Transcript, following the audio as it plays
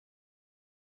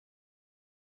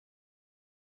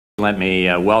Let me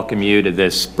welcome you to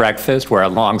this breakfast where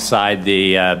alongside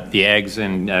the eggs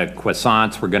and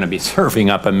croissants, we're going to be serving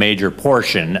up a major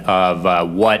portion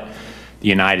of what the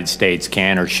United States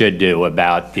can or should do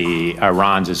about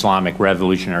Iran's Islamic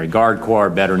Revolutionary Guard Corps,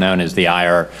 better known as the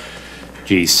IRGC.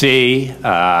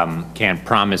 Can't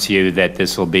promise you that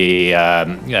this will be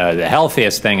the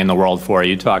healthiest thing in the world for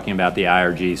you, talking about the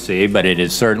IRGC, but it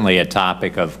is certainly a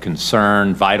topic of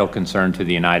concern, vital concern to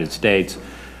the United States,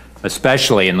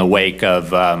 especially in the wake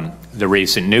of the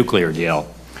recent nuclear deal.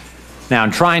 Now, in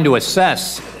trying to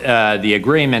assess the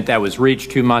agreement that was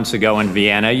reached 2 months ago in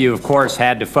Vienna, you, of course,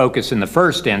 had to focus in the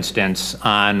first instance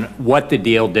on what the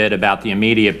deal did about the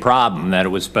immediate problem that it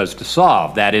was supposed to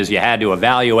solve. That is, you had to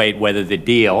evaluate whether the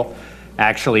deal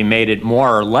actually made it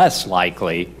more or less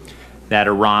likely that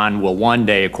Iran will one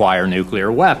day acquire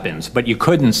nuclear weapons. But you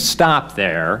couldn't stop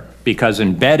there, because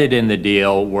embedded in the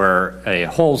deal were a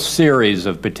whole series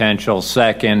of potential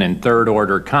second and third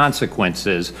order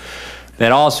consequences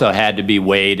that also had to be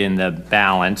weighed in the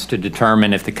balance to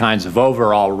determine if the kinds of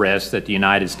overall risks that the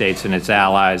United States and its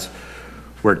allies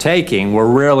were taking were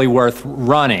really worth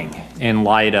running in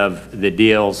light of the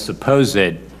deal's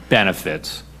supposed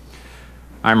benefits.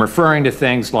 I'm referring to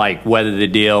things like whether the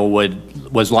deal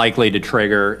was likely to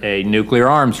trigger a nuclear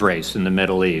arms race in the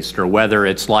Middle East, or whether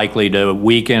it's likely to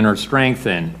weaken or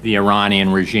strengthen the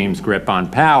Iranian regime's grip on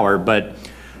power. But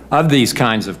of these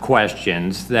kinds of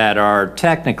questions that are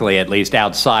technically at least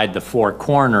outside the four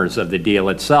corners of the deal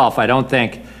itself, I don't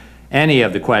think any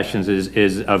of the questions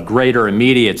is of greater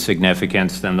immediate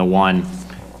significance than the one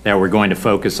that we're going to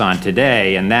focus on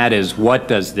today, and that is, what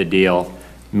does the deal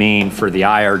mean for the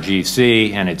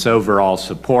IRGC and its overall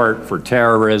support for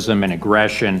terrorism and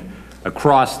aggression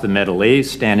across the Middle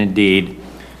East and indeed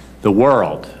the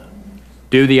world?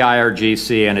 Do the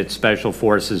IRGC and its Special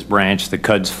Forces branch, the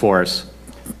Quds Force,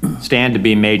 stand to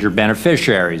be major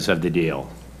beneficiaries of the deal?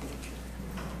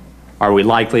 Are we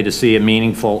likely to see a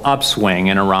meaningful upswing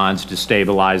in Iran's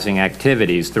destabilizing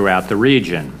activities throughout the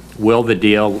region? Will the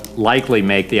deal likely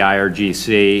make the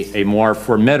IRGC a more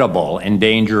formidable and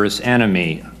dangerous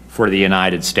enemy for the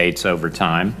United States over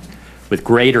time, with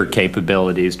greater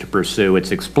capabilities to pursue its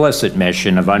explicit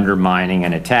mission of undermining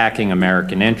and attacking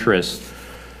American interests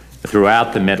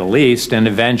throughout the Middle East, and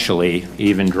eventually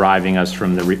even driving us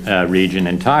from the region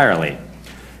entirely?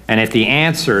 And if the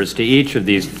answers to each of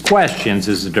these questions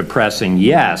is a depressing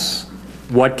yes,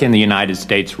 what can the United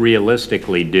States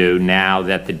realistically do now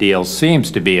that the deal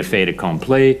seems to be a fait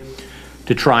accompli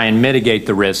to try and mitigate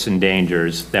the risks and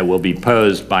dangers that will be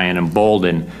posed by an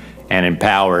emboldened and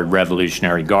empowered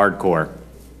Revolutionary Guard Corps?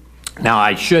 Now,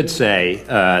 I should say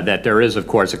that there is, of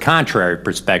course, a contrary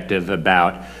perspective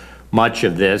about much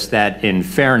of this that, in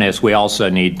fairness, we also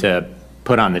need to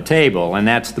put on the table, and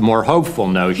that's the more hopeful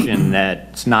notion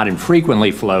that's not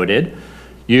infrequently floated,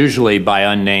 usually by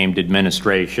unnamed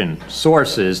administration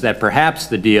sources, that perhaps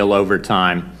the deal over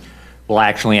time will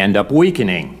actually end up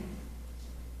weakening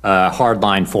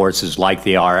hardline forces like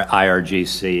the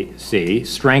IRGC,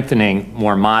 strengthening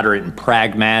more moderate and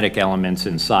pragmatic elements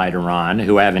inside Iran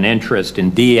who have an interest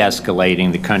in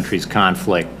de-escalating the country's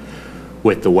conflict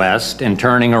with the West, and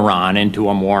turning Iran into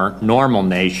a more normal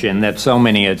nation that so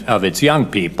many of its young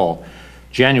people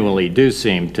genuinely do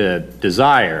seem to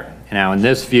desire. Now, in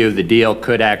this view, the deal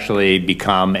could actually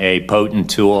become a potent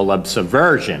tool of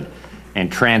subversion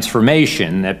and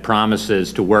transformation that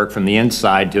promises to work from the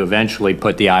inside to eventually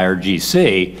put the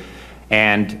IRGC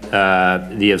and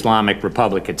the Islamic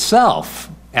Republic itself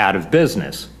out of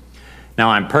business. Now,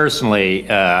 I'm personally,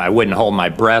 I wouldn't hold my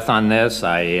breath on this.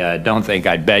 I don't think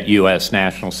I'd bet U.S.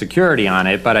 national security on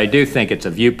it, but I do think it's a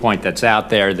viewpoint that's out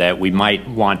there that we might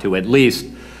want to at least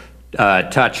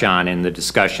touch on in the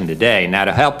discussion today. Now,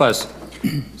 to help us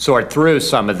sort through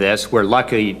some of this, we're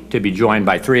lucky to be joined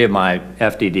by three of my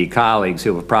FDD colleagues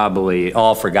who have probably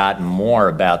all forgotten more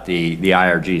about the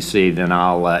IRGC than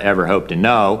I'll ever hope to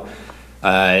know.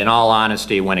 In all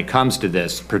honesty, when it comes to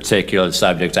this particular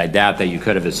subject, I doubt that you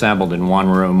could have assembled in one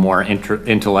room more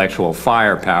intellectual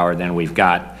firepower than we've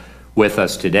got with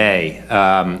us today.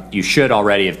 You should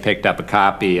already have picked up a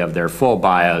copy of their full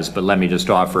bios, but let me just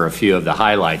offer a few of the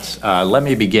highlights. Let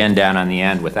me begin down on the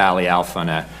end with Ali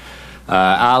Alfoneh.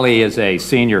 Ali is a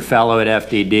senior fellow at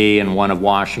FDD and one of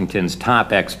Washington's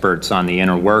top experts on the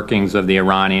inner workings of the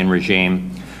Iranian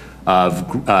regime.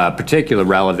 Of particular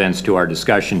relevance to our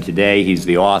discussion today, he's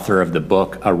the author of the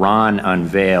book Iran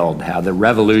Unveiled: How the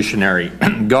Revolutionary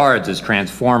Guards is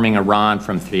Transforming Iran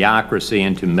from Theocracy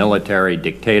into Military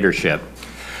Dictatorship.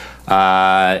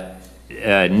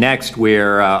 Next,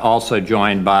 we're also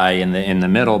joined by, in the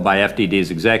middle, by FDD's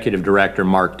Executive Director,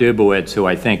 Mark Dubowitz, who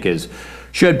I think is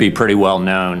should be pretty well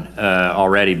known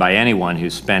already by anyone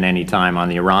who's spent any time on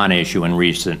the Iran issue in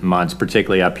recent months,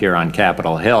 particularly up here on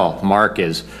Capitol Hill. Mark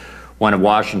is one of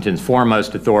Washington's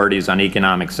foremost authorities on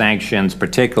economic sanctions,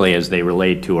 particularly as they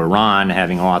relate to Iran,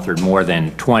 having authored more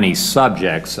than 20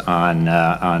 subjects on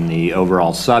the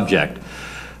overall subject.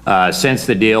 Since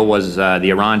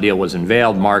the Iran deal was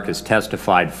unveiled, Mark has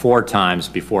testified 4 times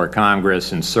before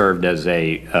Congress and served as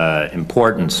an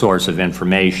important source of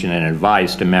information and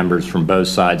advice to members from both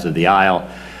sides of the aisle.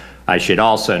 I should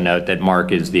also note that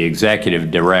Mark is the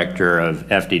executive director of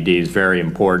FDD's very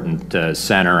important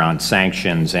Center on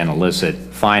Sanctions and Illicit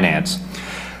Finance.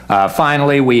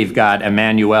 Finally, we've got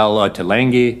Emanuele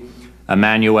Ottolenghi.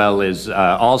 Emanuele is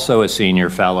also a senior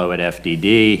fellow at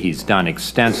FDD. He's done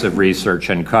extensive research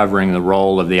uncovering the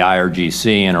role of the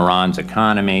IRGC in Iran's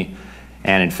economy,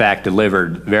 and in fact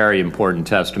delivered very important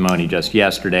testimony just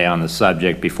yesterday on the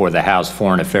subject before the House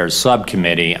Foreign Affairs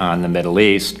Subcommittee on the Middle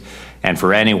East. And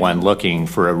for anyone looking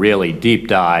for a really deep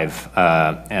dive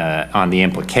on the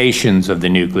implications of the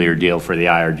nuclear deal for the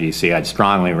IRGC, I'd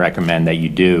strongly recommend that you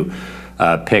do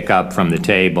pick up from the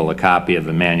table a copy of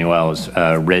Emanuele's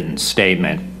written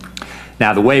statement.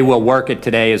 Now, the way we'll work it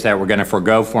today is that we're going to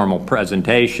forego formal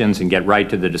presentations and get right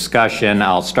to the discussion.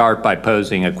 I'll start by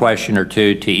posing a question or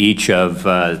two to each of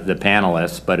the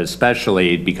panelists, but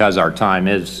especially because our time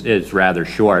is rather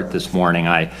short this morning,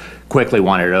 I quickly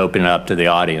wanted to open it up to the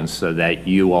audience so that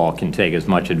you all can take as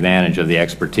much advantage of the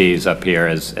expertise up here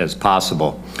as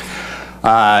possible.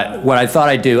 What I thought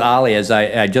I'd do, Ali, is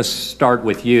I just start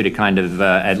with you to kind of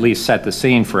at least set the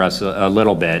scene for us a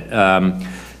little bit.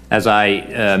 As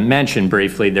I mentioned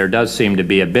briefly, there does seem to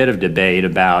be a bit of debate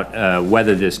about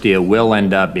whether this deal will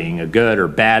end up being a good or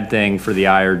bad thing for the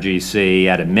IRGC.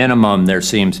 At a minimum, there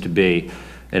seems to be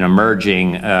an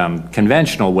emerging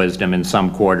conventional wisdom in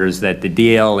some quarters that the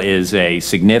deal is a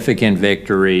significant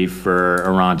victory for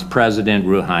Iran's President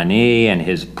Rouhani and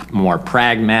his more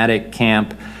pragmatic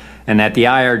camp, and that the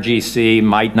IRGC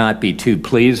might not be too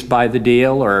pleased by the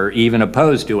deal or even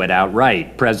opposed to it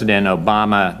outright. President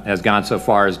Obama has gone so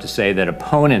far as to say that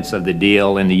opponents of the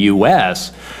deal in the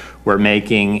U.S. were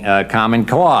making common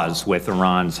cause with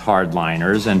Iran's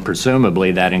hardliners, and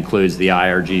presumably that includes the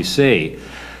IRGC.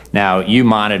 Now, you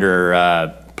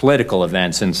monitor political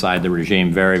events inside the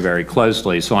regime very, very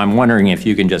closely, so I'm wondering if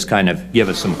you can just kind of give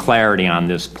us some clarity on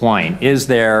this point. Is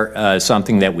there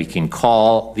something that we can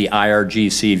call the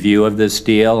IRGC view of this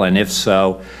deal, and if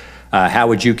so, how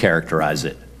would you characterize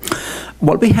it?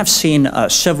 Well, we have seen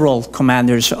several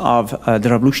commanders of the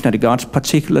Revolutionary Guards,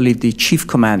 particularly the chief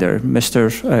commander, Mr.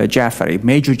 Jafari,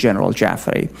 Major General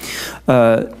Jafari,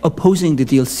 opposing the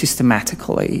deal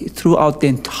systematically throughout the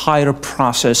entire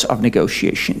process of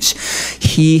negotiations.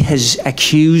 He has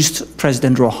accused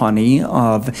President Rouhani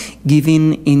of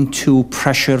giving into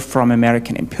pressure from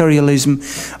American imperialism,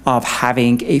 of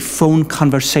having a phone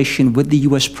conversation with the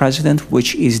U.S. president,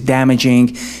 which is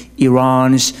damaging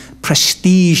Iran's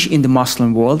prestige in the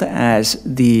Muslim world as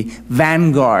the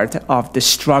vanguard of the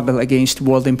struggle against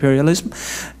world imperialism.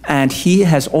 And he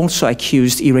has also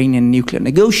accused Iranian nuclear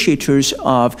negotiators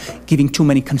of giving too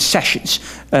many concessions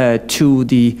to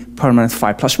the permanent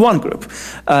 5+1 group.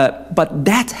 But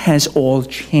that has all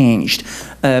changed.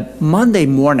 Monday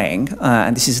morning,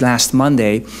 and this is last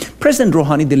Monday, President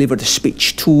Rouhani delivered a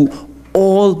speech to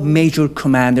all major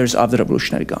commanders of the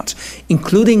Revolutionary Guards,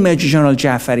 including Major General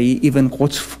Jafari, even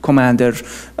Quds Commander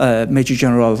Major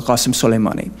General Qasem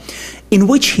Soleimani, in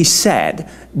which he said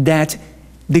that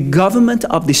the government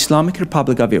of the Islamic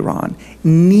Republic of Iran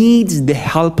needs the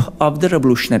help of the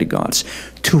Revolutionary Guards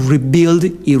to rebuild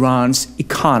Iran's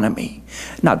economy.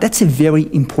 Now, that's a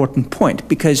very important point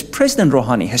because President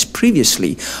Rouhani has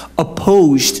previously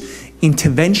opposed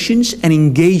interventions and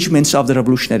engagements of the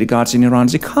Revolutionary Guards in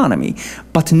Iran's economy.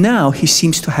 But now he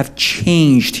seems to have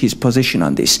changed his position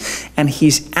on this, and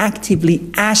he's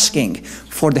actively asking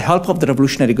for the help of the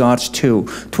Revolutionary Guards to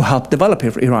help develop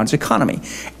Iran's economy.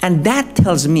 And that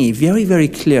tells me very, very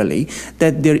clearly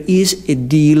that there is a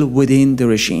deal within the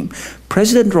regime.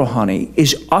 President Rouhani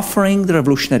is offering the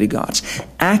Revolutionary Guards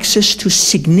access to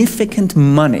significant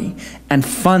money and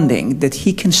funding that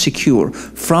he can secure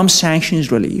from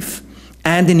sanctions relief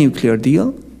and the nuclear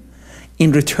deal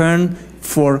in return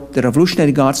for the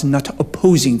Revolutionary Guards not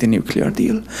opposing the nuclear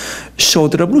deal. So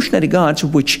the Revolutionary Guards,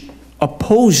 which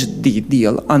opposed the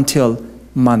deal until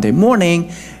Monday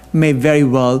morning, may very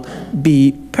well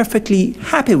be perfectly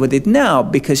happy with it now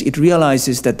because it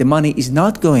realizes that the money is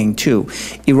not going to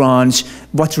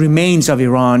what remains of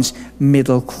Iran's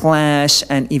middle class,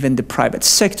 and even the private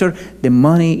sector. The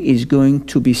money is going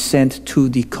to be sent to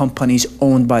the companies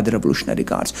owned by the Revolutionary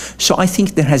Guards. So I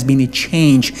think there has been a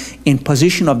change in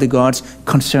position of the Guards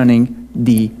concerning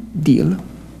the deal.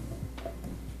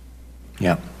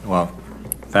 Yeah, well,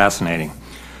 fascinating.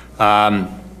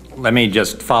 Let me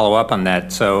just follow up on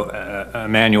that. So,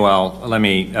 Emanuele, let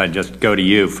me just go to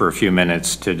you for a few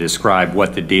minutes to describe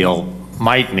what the deal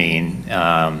might mean,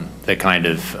 the kind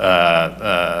of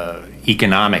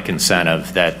economic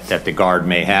incentive that the Guard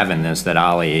may have in this that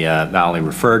Ali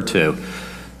referred to.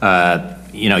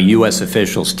 You know, U.S.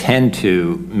 officials tend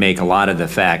to make a lot of the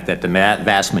fact that the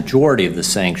vast majority of the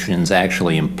sanctions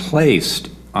actually in place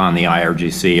on the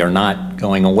IRGC are not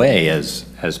going away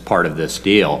as part of this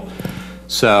deal.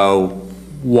 So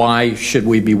why should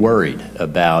we be worried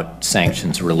about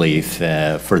sanctions relief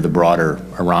for the broader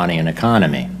Iranian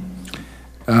economy?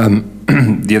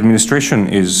 The administration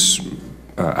is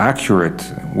accurate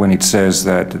when it says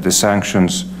that the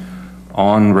sanctions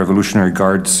on Revolutionary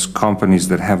Guards companies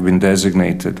that have been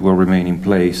designated will remain in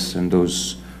place, and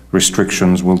those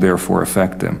restrictions will therefore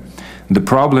affect them. The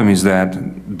problem is that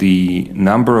the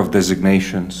number of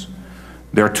designations,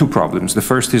 there are two problems. The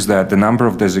first is that the number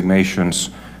of designations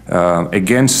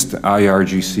against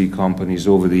IRGC companies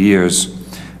over the years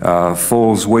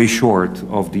falls way short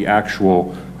of the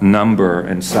actual number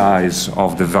and size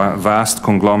of the vast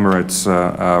conglomerates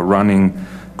running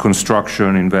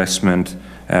construction, investment,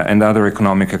 and other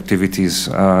economic activities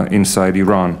inside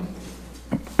Iran.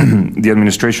 The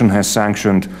administration has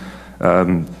sanctioned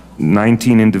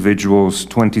 19 individuals,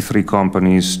 23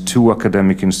 companies, 2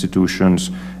 academic institutions,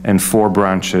 and 4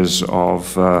 branches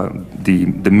of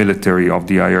the military of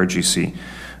the IRGC.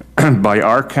 By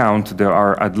our count, there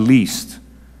are at least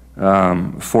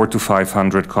 400 to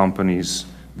 500 companies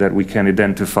that we can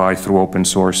identify through open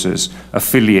sources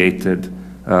affiliated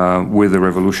with the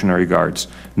Revolutionary Guards.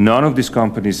 None of these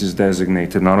companies is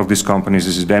designated, none of these companies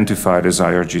is identified as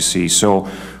IRGC. So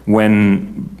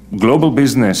when global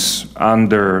business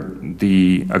under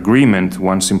the agreement,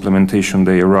 once implementation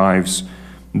day arrives,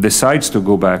 decides to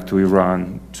go back to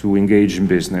Iran to engage in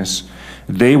business,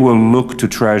 they will look to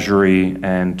Treasury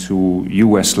and to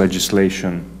US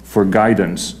legislation for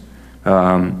guidance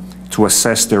to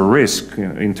assess their risk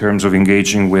in terms of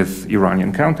engaging with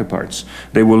Iranian counterparts.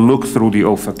 They will look through the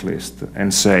OFAC list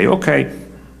and say, okay,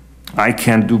 I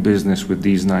can't do business with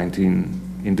these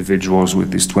 19 individuals, with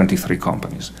these 23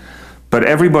 companies. But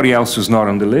everybody else who's not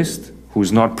on the list,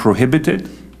 who's not prohibited,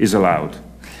 is allowed.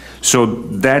 So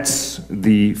that's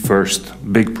the first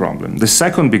big problem. The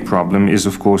second big problem is,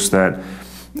 of course, that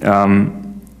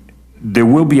there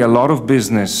will be a lot of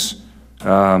business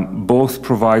both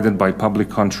provided by public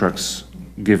contracts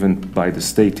given by the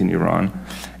state in Iran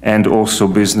and also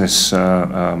business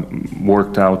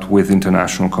worked out with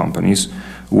international companies,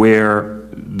 where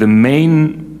the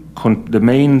main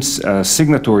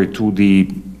signatory to the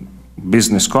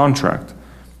business contract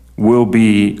will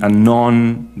be a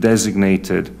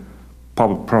non-designated,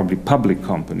 probably public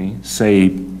company, say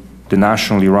the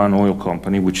National Iran Oil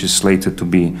Company, which is slated to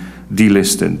be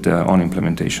delisted on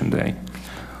implementation day.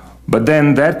 But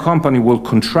then that company will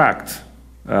contract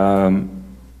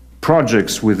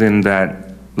projects within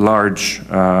that large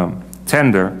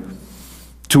tender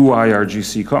to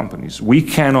IRGC companies. We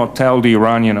cannot tell the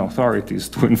Iranian authorities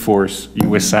to enforce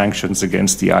US sanctions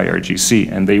against the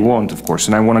IRGC, and they won't, of course.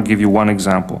 And I want to give you one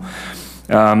example.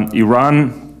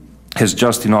 Iran has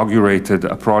just inaugurated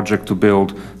a project to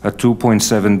build a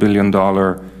 $2.7 billion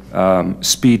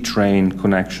speed train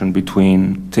connection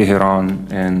between Tehran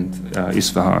and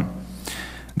Isfahan.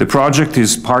 The project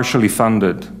is partially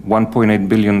funded. $1.8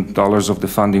 billion of the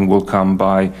funding will come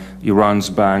by Iran's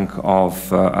Bank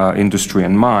of Industry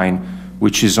and Mine,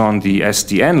 which is on the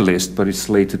SDN list, but is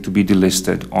slated to be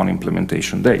delisted on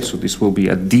implementation day. So this will be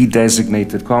a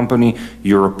de-designated company.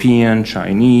 European,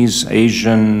 Chinese,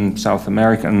 Asian, South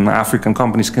American, African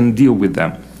companies can deal with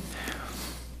them.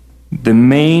 The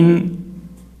main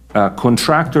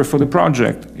contractor for the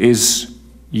project is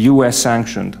US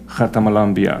sanctioned Khatam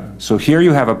al-Anbiya. So here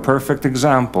you have a perfect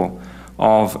example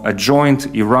of a joint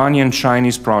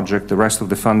Iranian-Chinese project. The rest of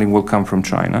the funding will come from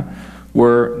China,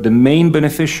 where the main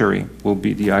beneficiary will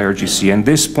be the IRGC. And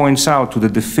this points out to the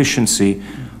deficiency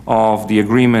of the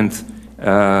agreement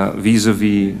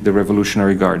vis-a-vis the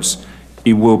Revolutionary Guards.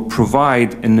 It will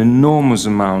provide an enormous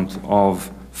amount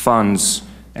of funds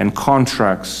and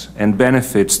contracts and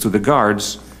benefits to the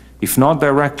Guards, if not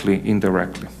directly,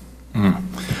 indirectly.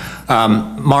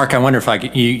 Mark, I wonder if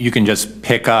you can just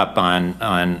pick up on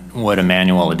what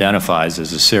Emanuele identifies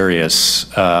as a serious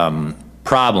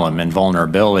problem and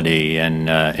vulnerability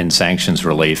in sanctions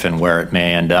relief and where it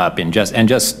may end up, and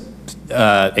just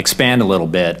expand a little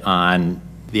bit on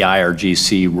the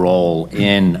IRGC role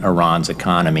in Iran's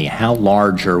economy. How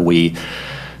large are we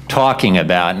talking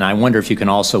about? And I wonder if you can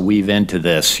also weave into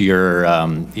this your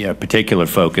particular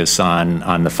focus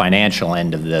on the financial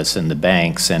end of this and the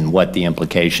banks and what the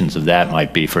implications of that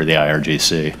might be for the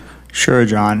IRGC. Sure,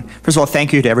 John. First of all,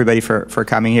 thank you to everybody for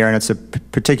coming here, and it's a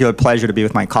particular pleasure to be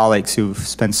with my colleagues who've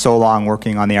spent so long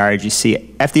working on the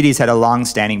IRGC. FDD's had a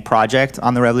long-standing project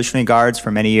on the Revolutionary Guards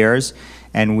for many years,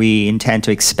 and we intend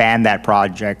to expand that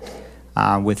project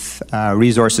with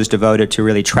resources devoted to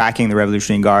really tracking the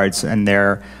Revolutionary Guards and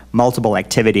their multiple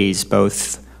activities,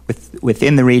 both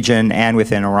within the region and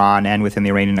within Iran and within the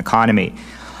Iranian economy.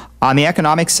 On the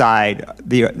economic side,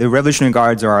 the Revolutionary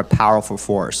Guards are a powerful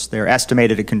force. They're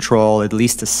estimated to control at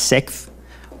least a sixth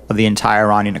of the entire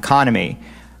Iranian economy.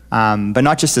 But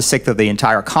not just a sixth of the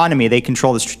entire economy, they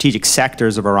control the strategic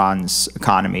sectors of Iran's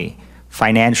economy: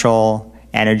 financial,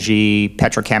 energy,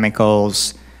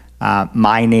 petrochemicals,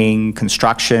 mining,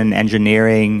 construction,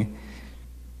 engineering,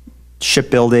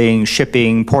 shipbuilding,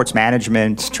 shipping, ports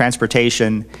management,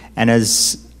 transportation, and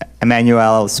as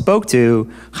Emanuele spoke to,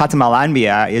 Khatam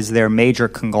al-Anbiya is their major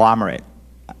conglomerate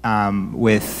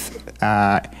with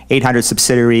 800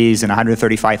 subsidiaries and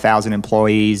 135,000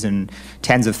 employees and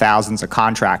tens of thousands of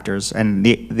contractors. And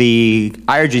the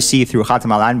IRGC through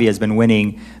Khatam al-Anbiya has been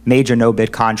winning major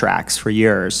no-bid contracts for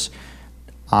years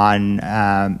on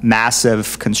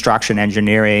massive construction,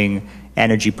 engineering,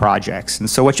 energy projects. And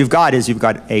so what you've got is you've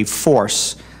got a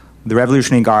force, the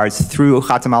Revolutionary Guards, through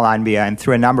Khatam al-Anbiya and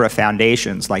through a number of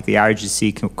foundations like the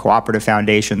IRGC Cooperative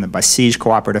Foundation, the Basij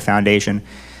Cooperative Foundation,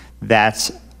 that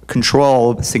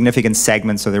control significant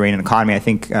segments of the Iranian economy. I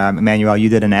think, Emanuele, you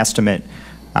did an estimate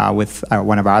with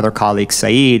one of our other colleagues,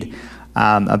 Saeed,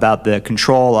 about the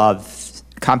control of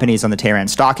companies on the Tehran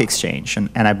Stock Exchange. And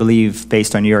I believe,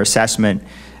 based on your assessment,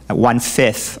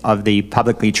 1/5 of the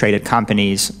publicly traded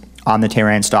companies on the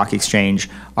Tehran Stock Exchange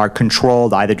are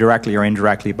controlled either directly or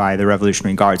indirectly by the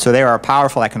Revolutionary Guard. So they are a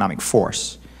powerful economic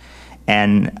force.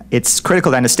 And it's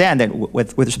critical to understand that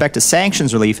with respect to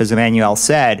sanctions relief, as Emanuele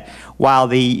said, while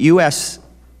the U.S.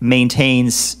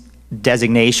 maintains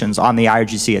designations on the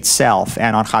IRGC itself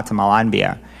and on Khatam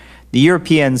al-Anbiya, the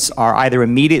Europeans are either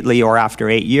immediately or after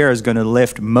 8 years going to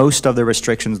lift most of the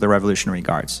restrictions of the Revolutionary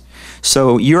Guards.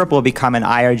 So Europe will become an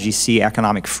IRGC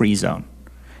economic free zone.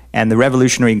 And the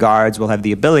Revolutionary Guards will have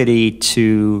the ability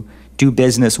to do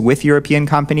business with European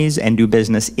companies and do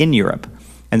business in Europe.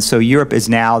 And so Europe is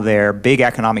now their big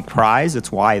economic prize.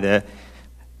 It's why the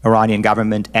Iranian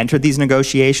government entered these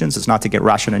negotiations. It's not to get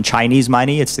Russian and Chinese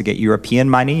money, it's to get European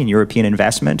money and European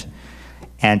investment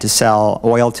and to sell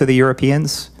oil to the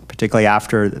Europeans, particularly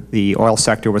after the oil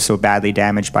sector was so badly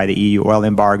damaged by the EU oil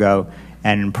embargo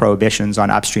and prohibitions on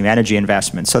upstream energy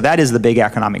investment. So that is the big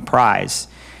economic prize.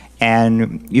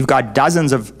 And you've got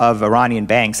dozens of Iranian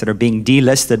banks that are being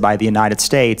delisted by the United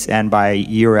States and by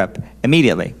Europe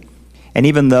immediately. And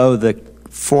even though the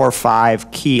 4 or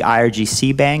 5 key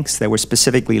IRGC banks that were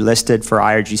specifically listed for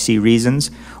IRGC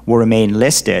reasons will remain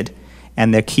listed,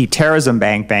 and the key terrorism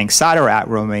bank, Bank Sadarat,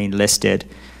 will remain listed,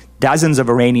 dozens of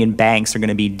Iranian banks are going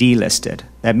to be delisted.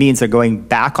 That means they're going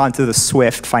back onto the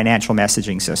SWIFT financial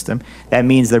messaging system. That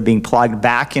means they're being plugged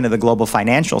back into the global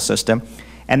financial system.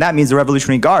 And that means the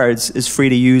Revolutionary Guards is free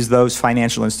to use those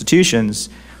financial institutions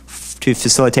to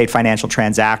facilitate financial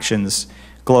transactions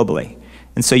globally.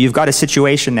 And so you've got a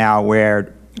situation now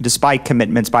where, despite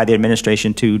commitments by the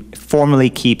administration to formally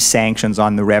keep sanctions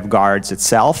on the Rev Guards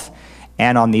itself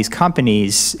and on these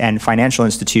companies and financial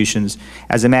institutions,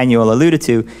 as Emanuele alluded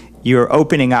to, you're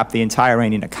opening up the entire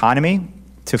Iranian economy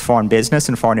to foreign business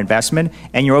and foreign investment,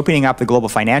 and you're opening up the global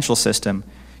financial system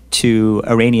to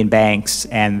Iranian banks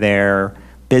and their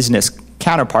business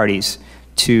counterparties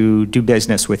to do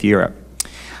business with Europe.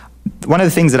 One of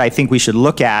the things that I think we should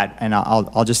look at, and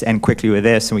I'll just end quickly with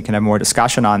this and we can have more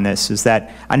discussion on this, is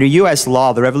that under US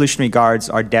law, the Revolutionary Guards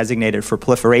are designated for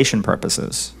proliferation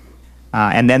purposes.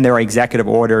 And then there are executive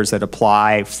orders that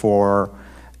apply for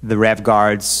the Rev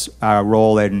Guards'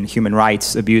 role in human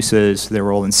rights abuses, their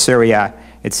role in Syria,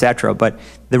 etc. But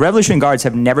the Revolutionary Guards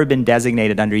have never been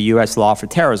designated under US law for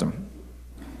terrorism.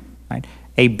 Right?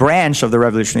 A branch of the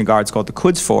Revolutionary Guards called the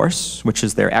Quds Force, which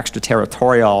is their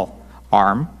extraterritorial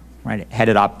arm, right,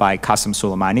 headed up by Qasem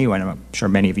Soleimani, who I'm sure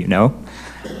many of you know.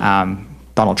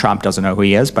 Donald Trump doesn't know who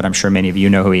he is, but I'm sure many of you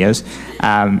know who he is.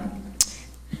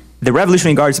 The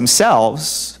Revolutionary Guards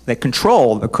themselves that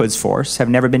control the Quds Force have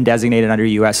never been designated under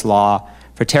US law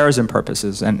for terrorism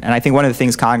purposes. And I think one of the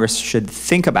things Congress should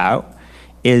think about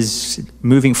is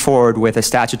moving forward with a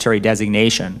statutory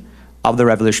designation of the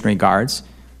Revolutionary Guards,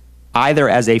 either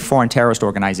as a foreign terrorist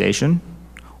organization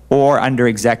or under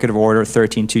Executive Order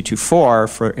 13224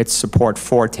 for its support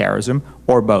for terrorism,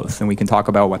 or both. And we can talk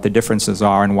about what the differences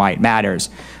are and why it matters.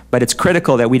 But it's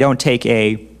critical that we don't take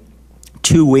a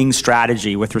two-wing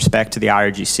strategy with respect to the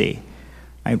IRGC.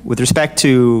 Right? With respect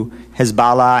to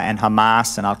Hezbollah and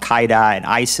Hamas and Al-Qaeda and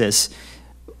ISIS,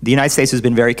 the United States has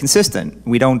been very consistent.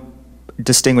 We don't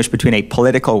distinguish between a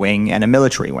political wing and a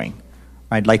military wing,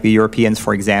 right? Like the Europeans,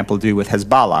 for example, do with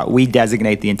Hezbollah. We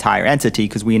designate the entire entity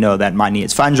because we know that money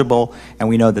is fungible, and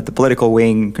we know that the political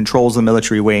wing controls the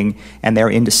military wing, and they're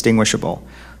indistinguishable.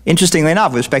 Interestingly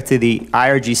enough, with respect to the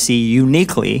IRGC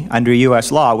uniquely under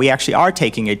US law, we actually are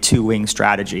taking a two-wing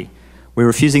strategy. We're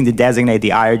refusing to designate the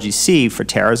IRGC for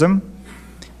terrorism,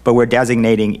 but we're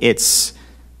designating its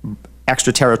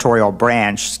extraterritorial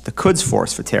branch, the Quds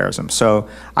Force, for terrorism. So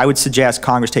I would suggest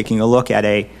Congress taking a look at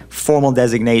a formal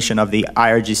designation of the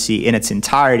IRGC in its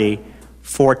entirety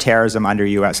for terrorism under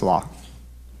US law.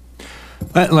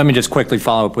 Let me just quickly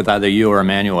follow up with either you or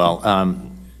Emanuele.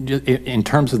 In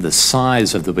terms of the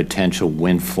size of the potential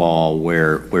windfall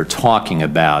we're talking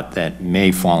about that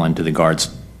may fall into the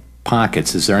Guards'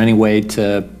 pockets, is there any way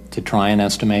to try and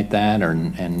estimate that,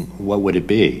 and what would it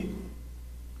be?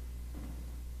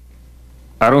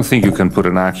 I don't think you can put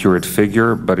an accurate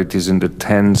figure, but it is in the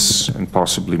tens and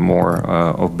possibly more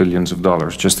of billions of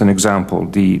dollars. Just an example,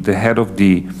 the head of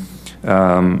the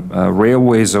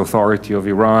Railways Authority of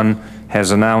Iran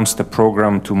has announced a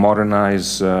program to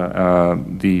modernize the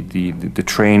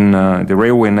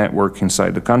railway network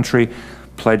inside the country,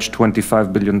 pledged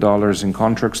 $25 billion in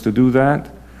contracts to do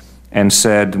that, and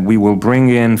said we will bring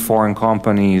in foreign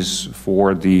companies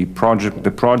for the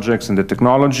projects and the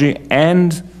technology,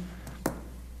 and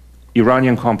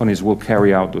Iranian companies will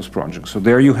carry out those projects. So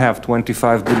there you have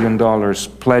 $25 billion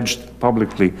pledged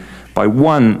publicly by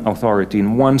one authority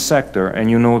in one sector,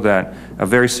 and you know that a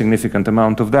very significant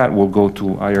amount of that will go to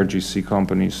IRGC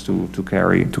companies to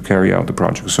carry out the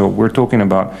project. So we're talking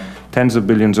about tens of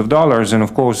billions of dollars, and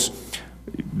of course,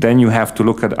 then you have to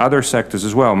look at other sectors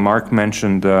as well. Mark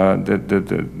mentioned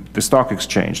the stock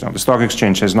exchange. Now, the stock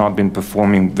exchange has not been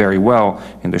performing very well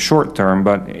in the short term,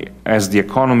 but as the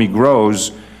economy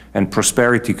grows and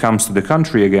prosperity comes to the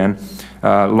country again,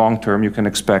 long term, you can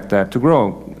expect that to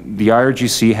grow. The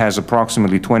IRGC has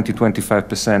approximately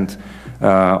 20–25%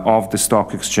 of the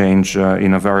stock exchange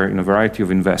in a variety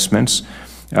of investments.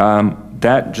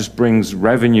 That just brings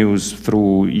revenues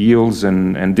through yields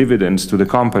and dividends to the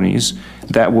companies.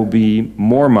 That will be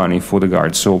more money for the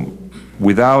Guards. So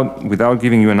without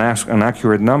giving you an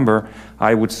accurate number,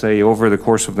 I would say over the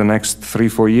course of the next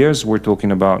 3–4 years, we're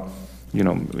talking about, you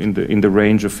know, in the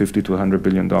range of $50 to $100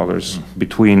 billion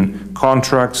between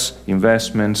contracts,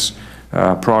 investments,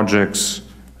 projects,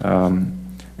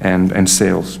 and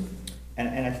sales.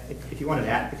 And if you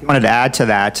wanted to add to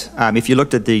that, if you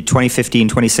looked at the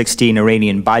 2015-2016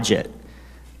 Iranian budget,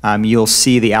 you'll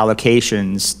see the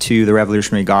allocations to the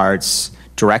Revolutionary Guards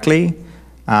directly,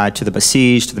 to the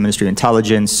Basij, to the Ministry of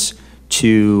Intelligence,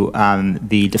 to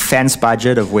the defense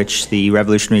budget, of which the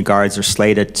Revolutionary Guards are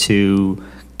slated to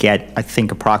get, I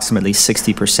think, approximately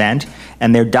 60%,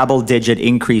 and they're double-digit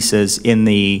increases in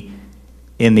the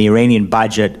Iranian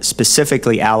budget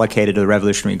specifically allocated to the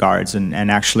Revolutionary Guards. And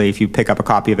actually, if you pick up a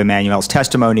copy of Emanuele's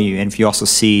testimony, and if you also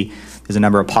see, there's a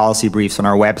number of policy briefs on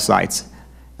our websites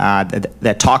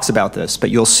that talks about this, but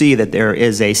you'll see that there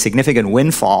is a significant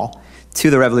windfall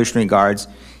to the Revolutionary Guards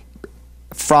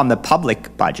from the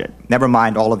public budget. Never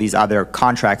mind all of these other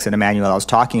contracts that Emanuele was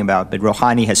talking about, but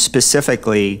Rouhani has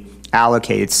specifically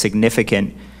allocated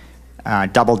significant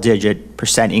double-digit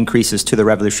 % increases to the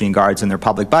Revolutionary Guards in their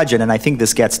public budget. And I think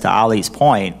this gets to Ali's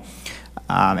point,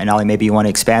 and Ali, maybe you want to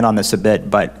expand on this a bit,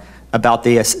 but about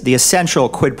the essential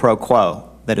quid pro quo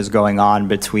that is going on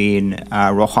between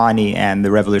Rouhani and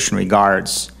the Revolutionary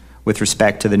Guards with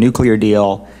respect to the nuclear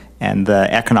deal and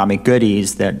the economic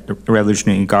goodies that the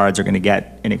Revolutionary Guards are going to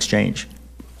get in exchange.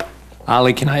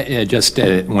 Ali, can I just,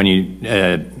 when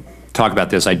you talk about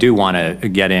this, I do want to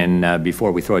get in,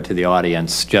 before we throw it to the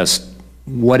audience, just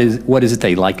what is it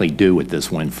they likely do with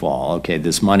this windfall? Okay,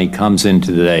 this money comes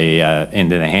into the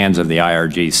hands of the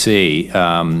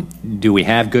IRGC. Do we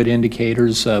have good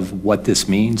indicators of what this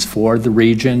means for the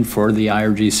region, for the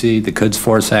IRGC, the Quds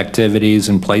Force activities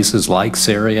in places like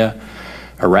Syria,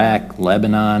 Iraq,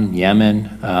 Lebanon,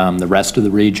 Yemen, the rest of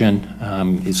the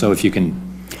region? So if you can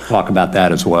talk about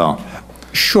that as well.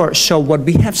 Sure. So what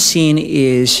we have seen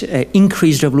is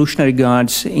increased Revolutionary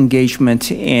Guards engagement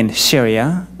in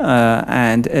Syria,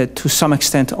 and to some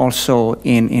extent also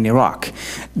in Iraq.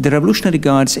 The Revolutionary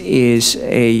Guards is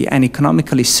an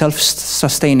economically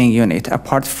self-sustaining unit.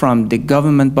 Apart from the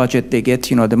government budget, they get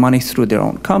the money through their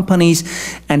own companies,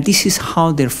 and this is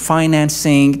how they're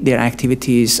financing their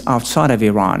activities outside of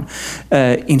Iran.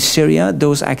 In Syria,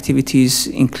 those activities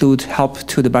include help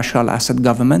to the Bashar al-Assad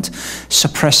government,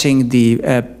 suppressing the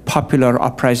popular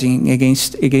uprising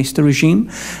against the regime,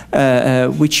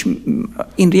 which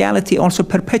in reality also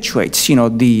perpetuates,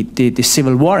 the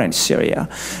civil war in Syria.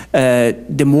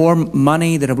 The more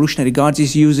money the Revolutionary Guards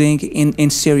is using in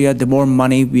Syria, the more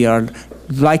money we are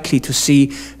likely to see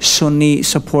Sunni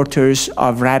supporters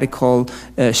of radical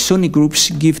Sunni groups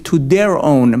give to their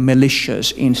own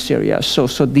militias in Syria. So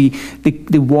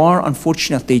the war,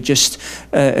 unfortunately, just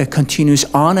continues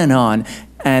on and on.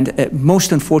 And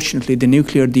most unfortunately, the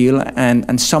nuclear deal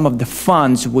and some of the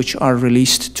funds which are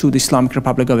released to the Islamic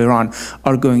Republic of Iran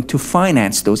are going to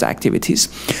finance those activities.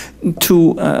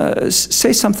 To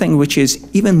say something which is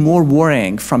even more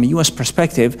worrying from a U.S.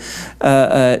 perspective,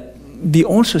 we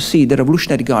also see the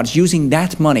Revolutionary Guards using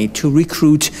that money to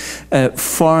recruit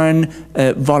foreign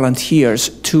volunteers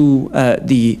to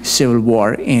the civil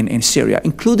war in Syria,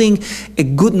 including a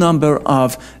good number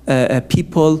of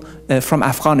people from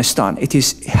Afghanistan. It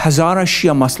is Hazara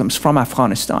Shia Muslims from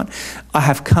Afghanistan. I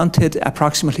have counted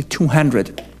approximately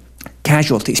 200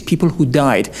 casualties, people who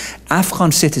died,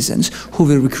 Afghan citizens who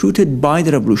were recruited by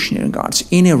the Revolutionary Guards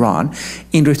in Iran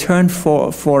in return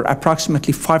for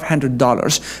approximately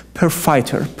 $500 per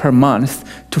fighter per month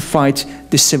to fight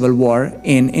the civil war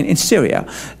in Syria.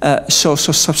 So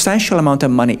substantial amount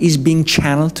of money is being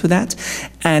channeled to that.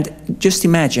 And just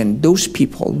imagine those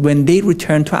people, when they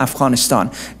return to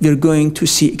Afghanistan, we're going to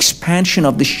see expansion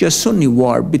of the Shia-Sunni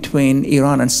war between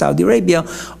Iran and Saudi Arabia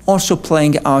also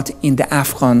playing out in the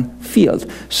Afghan field.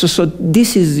 So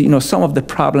this is, some of the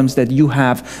problems that you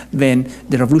have when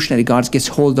the Revolutionary Guards gets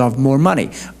hold of more money.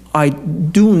 I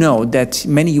do know that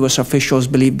many U.S. officials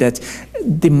believe that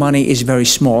the money is very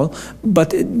small, but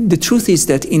the truth is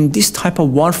that in this type of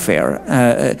warfare,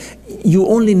 you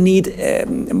only need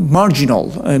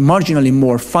marginally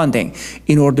more funding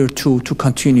in order to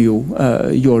continue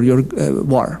your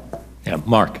war. Yeah,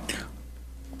 Mark.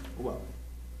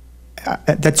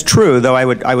 That's true, though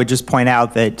I would just point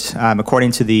out that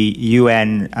according to the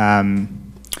UN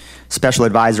Special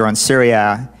Advisor on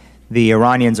Syria, the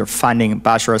Iranians are funding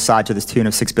Bashar Assad to the tune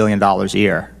of $6 billion a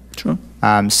year. True.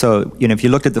 So, if you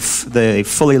looked at the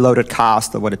fully loaded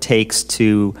cost of what it takes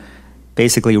to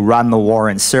basically run the war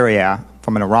in Syria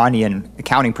from an Iranian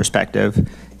accounting perspective,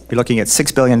 you're looking at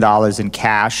 $6 billion in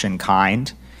cash and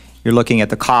kind. You're looking at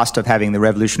the cost of having the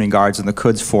Revolutionary Guards and the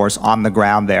Quds Force on the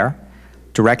ground there,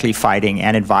 directly fighting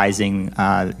and advising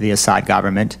the Assad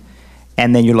government.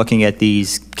 And then you're looking at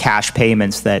these cash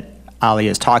payments that Ali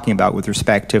is talking about with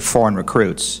respect to foreign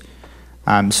recruits.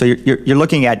 So you're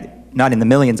looking at not in the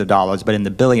millions of dollars, but in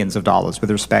the billions of dollars with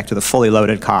respect to the fully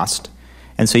loaded cost.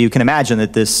 And so you can imagine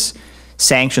that this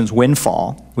sanctions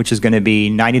windfall, which is going to be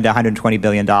 $90 to $120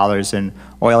 billion in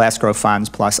oil escrow funds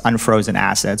plus unfrozen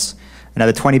assets,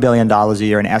 another $20 billion a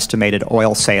year in estimated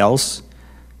oil sales,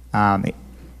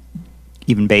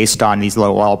 even based on these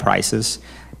low oil prices,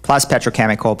 plus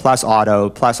petrochemical, plus auto,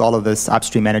 plus all of this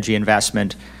upstream energy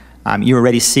investment. You're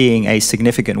already seeing a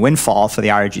significant windfall for the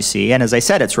IRGC, and as I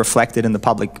said, it's reflected in the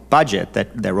public budget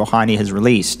that Rouhani has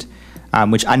released,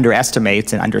 which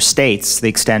underestimates and understates the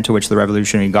extent to which the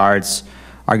Revolutionary Guards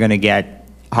are going to get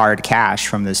hard cash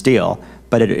from this deal,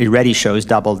 but it already shows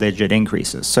double-digit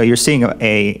increases. So you're seeing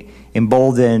a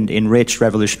emboldened, enriched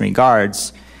Revolutionary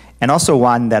Guards, and also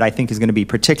one that I think is going to be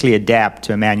particularly adept,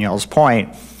 to Emanuele's point,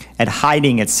 at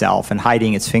hiding itself and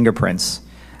hiding its fingerprints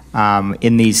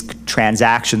in these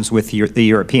transactions with the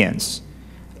Europeans.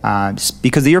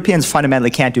 Because the Europeans fundamentally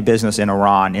can't do business in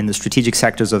Iran, in the strategic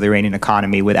sectors of the Iranian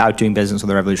economy, without doing business with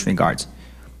the Revolutionary Guards.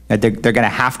 They're going to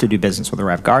have to do business with the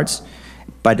Rev Guards,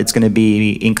 but it's going to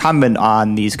be incumbent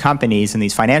on these companies and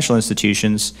these financial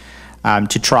institutions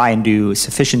to try and do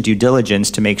sufficient due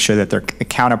diligence to make sure that their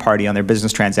counterparty on their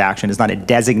business transaction is not a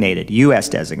designated, U.S.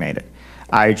 designated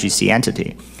IRGC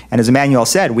entity. And as Emanuele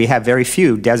said, we have very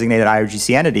few designated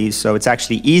IRGC entities, so it's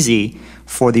actually easy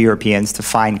for the Europeans to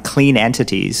find clean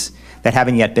entities that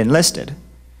haven't yet been listed.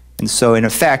 And so in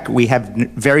effect, we have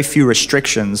very few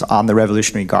restrictions on the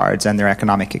Revolutionary Guards and their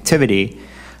economic activity,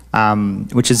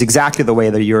 which is exactly the way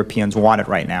the Europeans want it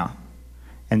right now.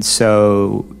 And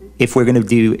so if we're going to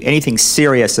do anything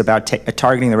serious about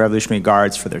targeting the Revolutionary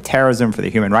Guards for their terrorism, for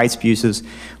their human rights abuses,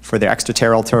 for their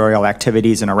extraterritorial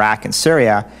activities in Iraq and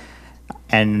Syria,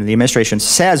 and the administration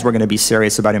says we're going to be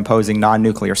serious about imposing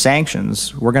non-nuclear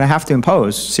sanctions, we're going to have to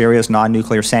impose serious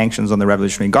non-nuclear sanctions on the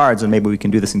Revolutionary Guards, and maybe we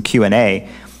can do this in Q&A. I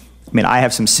mean, I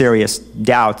have some serious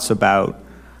doubts about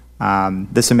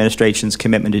this administration's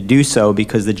commitment to do so,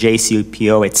 because the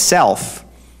JCPO itself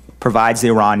provides the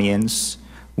Iranians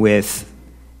with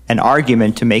an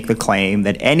argument to make the claim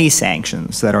that any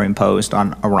sanctions that are imposed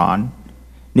on Iran,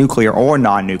 nuclear or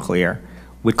non-nuclear,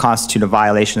 would constitute a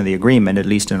violation of the agreement, at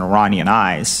least in Iranian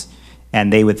eyes,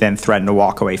 and they would then threaten to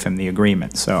walk away from the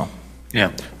agreement. So,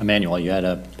 yeah, Emanuele, you had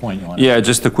a point you wanted. Yeah,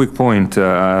 just a quick point.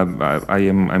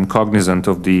 I'm cognizant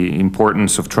of the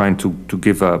importance of trying to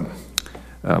give a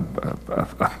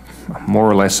more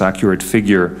or less accurate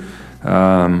figure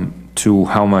to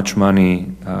how much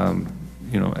money,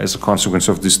 as a consequence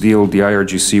of this deal, the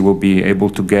IRGC will be able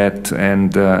to get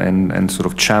and sort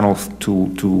of channel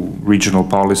to regional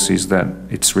policies that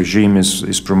its regime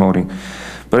is promoting.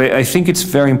 But I think it's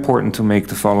very important to make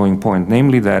the following point,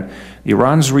 namely that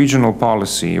Iran's regional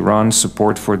policy, Iran's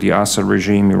support for the Assad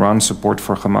regime, Iran's support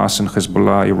for Hamas and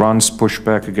Hezbollah, Iran's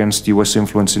pushback against US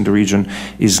influence in the region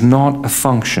is not a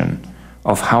function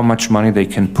of how much money they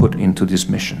can put into this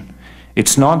mission.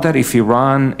 It's not that if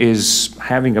Iran is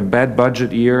having a bad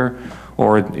budget year,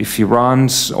 or if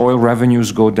Iran's oil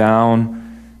revenues go down,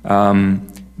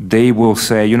 they will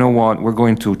say, you know what, we're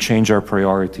going to change our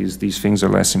priorities. These things are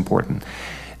less important.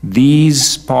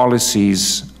 These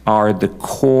policies are the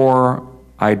core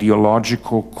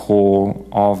ideological core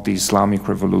of the Islamic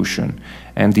Revolution.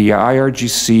 And the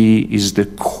IRGC is the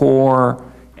core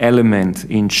element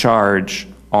in charge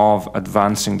of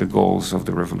advancing the goals of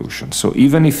the revolution. So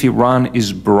even if Iran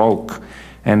is broke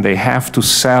and they have to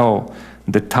sell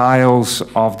the tiles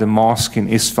of the mosque in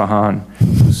Isfahan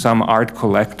to some art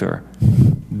collector,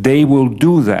 they will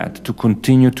do that to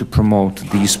continue to promote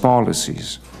these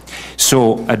policies.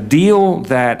 So a deal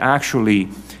that actually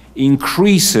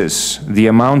increases the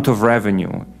amount of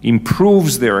revenue,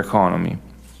 improves their economy,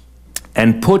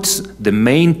 and puts the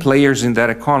main players in that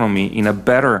economy in a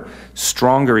better,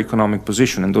 stronger economic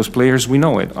position, and those players, we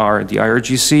know it, are the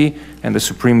IRGC and the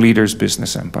Supreme Leader's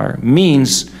business empire,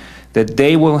 means that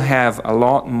they will have a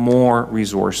lot more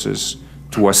resources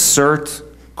to assert,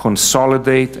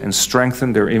 consolidate, and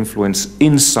strengthen their influence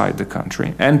inside the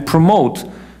country and promote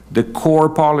the core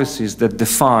policies that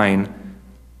define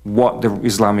what the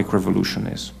Islamic Revolution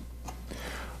is.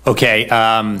 Okay.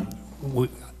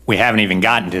 We haven't even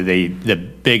gotten to the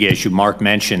big issue. Mark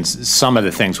mentions some of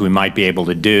the things we might be able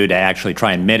to do to actually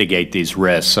try and mitigate these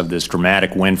risks of this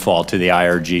dramatic windfall to the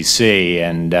IRGC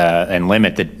and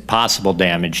limit the possible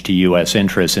damage to U.S.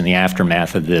 interests in the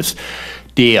aftermath of this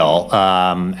deal.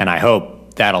 And I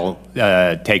hope that'll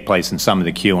take place in some of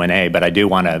the Q&A, but I do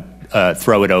want to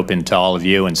throw it open to all of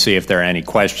you and see if there are any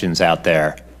questions out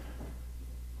there.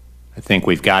 I think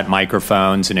we've got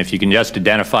microphones, and if you can just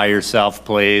identify yourself,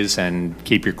 please, and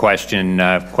keep your question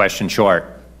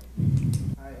short.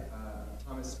 Hi,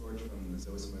 Thomas George from the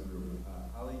Zosima Group.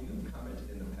 Ali, you've commented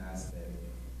in the past that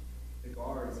the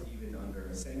guards, even under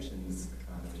a sanctions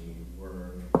economy,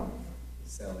 were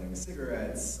selling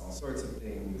cigarettes, all sorts of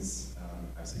things,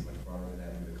 obviously much broader than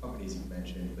that through the companies you've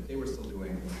mentioned, but they were still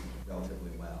doing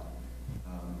relatively well.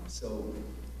 So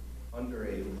under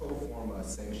a pro forma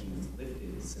sanctions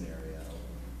lifted scenario,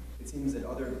 it seems that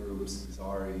other groups,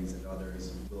 Zaris and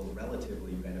others, will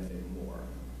relatively benefit more.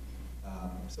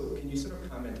 So can you sort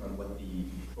of comment on what the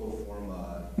pro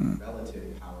forma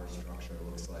relative power structure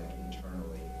looks like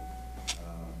internally,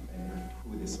 and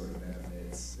who this sort of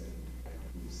benefits and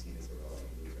who's seen as a relative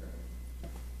loser?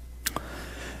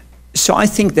 So I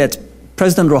think that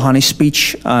President Rouhani's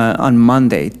speech on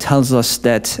Monday tells us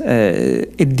that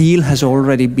a deal has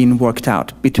already been worked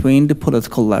out between the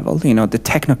political level, the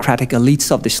technocratic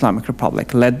elites of the Islamic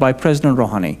Republic, led by President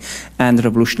Rouhani and the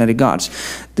Revolutionary Guards.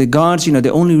 The Guards,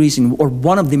 the only reason, or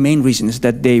one of the main reasons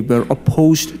that they were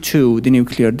opposed to the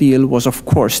nuclear deal was, of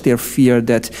course, their fear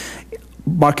that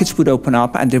markets would open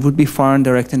up and there would be foreign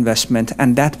direct investment,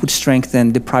 and that would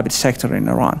strengthen the private sector in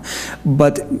Iran.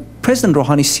 But President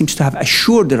Rouhani seems to have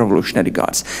assured the Revolutionary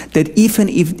Guards that even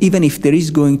if there is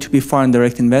going to be foreign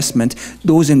direct investment,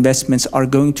 those investments are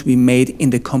going to be made in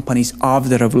the companies of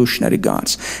the Revolutionary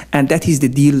Guards. And that is the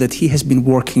deal that he has been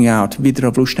working out with the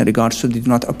Revolutionary Guards, so they do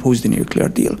not oppose the nuclear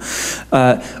deal.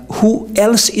 Who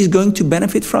else is going to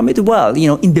benefit from it? Well,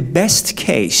 in the best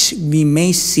case, we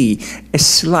may see a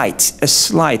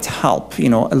slight help, a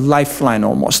lifeline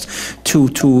almost,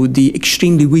 to the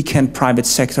extremely weakened private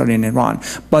sector in Iran.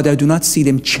 But I do not see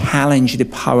them challenge the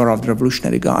power of the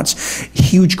Revolutionary Guards.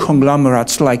 Huge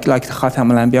conglomerates like the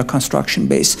Khatam al-Anbiya construction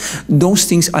base, those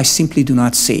things I simply do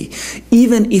not see.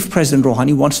 Even if President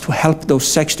Rouhani wants to help those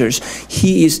sectors,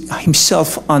 he is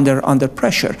himself under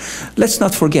pressure. Let's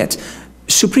not forget,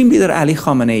 Supreme Leader Ali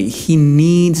Khamenei, he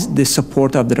needs the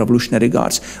support of the Revolutionary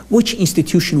Guards. Which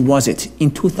institution was it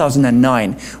in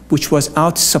 2009 which was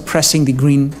out suppressing the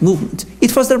Green Movement?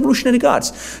 It was the Revolutionary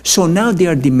Guards. So now they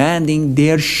are demanding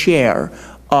their share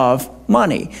of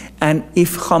money. And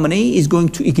if Khamenei is going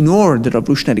to ignore the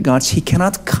Revolutionary Guards, he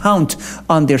cannot count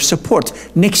on their support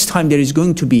next time there is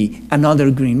going to be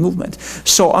another Green Movement.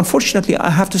 So unfortunately, I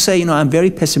have to say, I'm very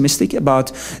pessimistic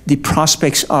about the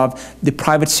prospects of the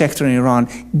private sector in Iran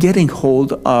getting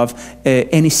hold of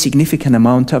any significant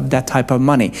amount of that type of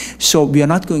money. So we are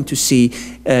not going to see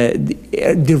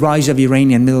the rise of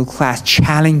Iranian middle class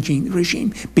challenging the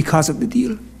regime because of the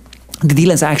deal. The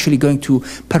deal is actually going to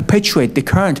perpetuate the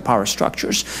current power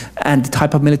structures and the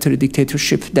type of military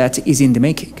dictatorship that is in the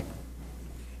making.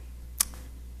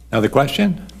 Another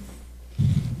question?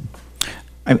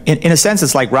 In a sense,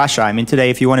 it's like Russia. I mean, today,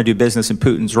 if you want to do business in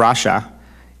Putin's Russia,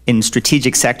 in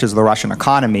strategig sectors of the Russian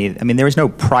economy, I mean, there is no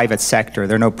private sector.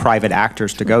 There are no private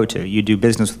actors to go to. You do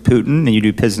business with Putin, and you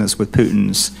do business with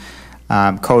Putin's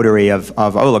coterie of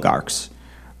oligarchs.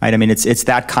 Right? I mean, it's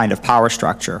that kind of power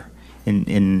structure.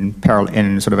 In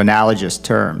sort of analogous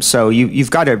terms. So you've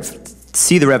got to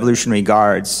see the Revolutionary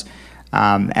Guards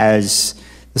as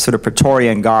the sort of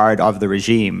Praetorian Guard of the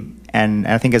regime. And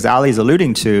I think, as Ali is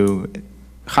alluding to,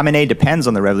 Khamenei depends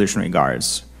on the Revolutionary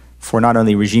Guards for not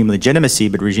only regime legitimacy,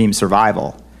 but regime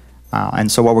survival.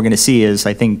 And so what we're going to see is,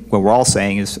 I think what we're all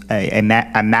saying is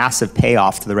a massive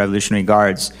payoff to the Revolutionary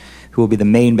Guards, who will be the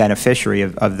main beneficiary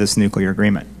of this nuclear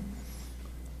agreement.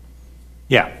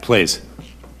 Yeah, please.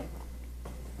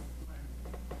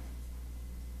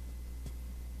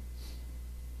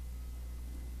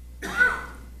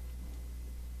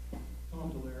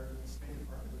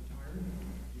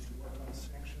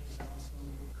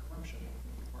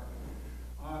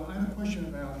 Question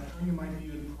about how you might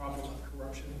view the problem of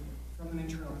corruption from an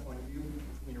internal point of view,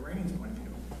 from the Iranians' point of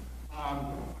view.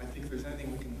 I think if there's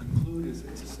anything we can conclude is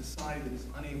it's a society that is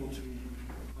unable to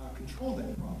control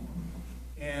that problem,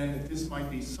 and that this might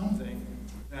be something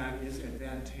that is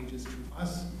advantageous to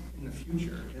us in the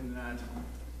future, in that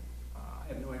I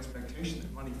have no expectation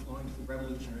that money flowing to the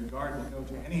Revolutionary Guard will go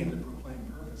to any of the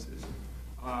proclaimed purposes.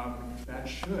 That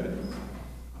should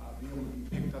be able to be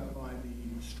picked up by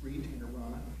the street in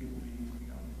Iran. People be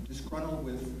disgruntled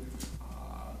with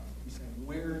saying,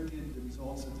 where did the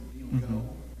results of the deal go? And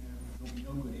there'll be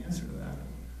no good answer to that.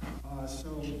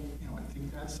 So I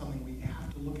think that's something we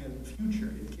have to look at in the future.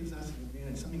 It gives us an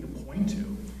advantage, something to point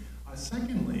to.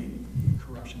 Secondly,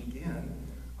 corruption again.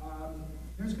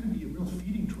 There's going to be a real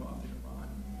feeding trough in Iran.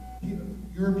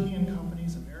 European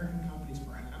companies, American companies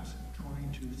perhaps,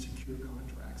 trying to secure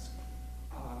contracts.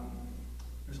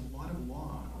 There's a lot of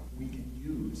law we can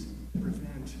use to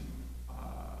prevent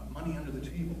money under the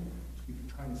table. So we can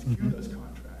try and secure those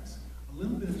contracts. A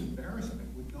little bit of embarrassment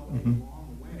would go a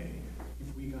long way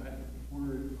if we got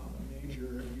word of a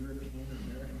major European or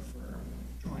American firm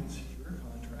trying to secure a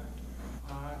contract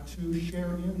to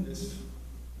share in this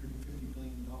 $150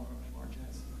 billion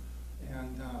largesse.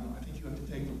 And I think you have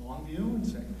to take the long view and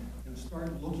say,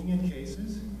 start looking at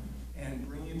cases and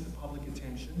bring it to public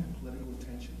attention and political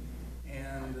attention.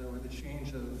 And with the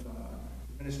change of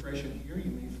administration here,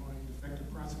 you may find effective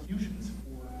prosecutions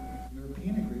for the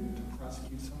European agreement to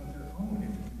prosecute some of their own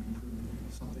if it can be proven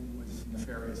something was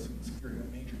nefarious in securing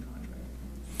a major contract.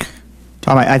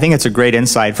 Tom, I think it's a great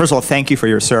insight. First of all, thank you for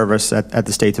your service at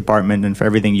the State Department and for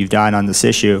everything you've done on this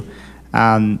issue.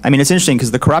 I mean, it's interesting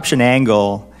because the corruption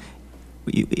angle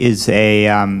is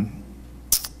a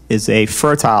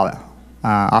fertile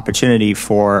opportunity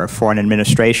for an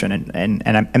administration.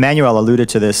 And Emanuele alluded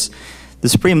to this. The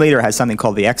Supreme Leader has something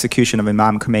called the execution of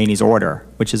Imam Khomeini's order,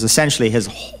 which is essentially his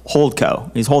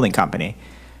holdco, his holding company,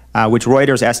 which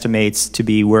Reuters estimates to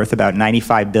be worth about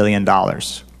 $95 billion.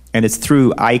 And it's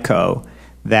through ICO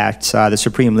that the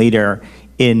Supreme Leader,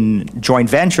 in joint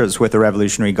ventures with the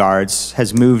Revolutionary Guards,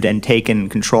 has moved and taken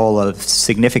control of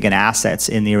significant assets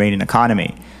in the Iranian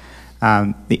economy.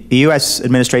 The U.S.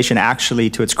 administration actually,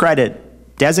 to its credit,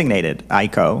 designated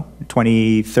ICO,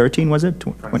 2013 was it?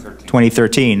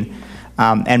 2013.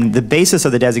 And the basis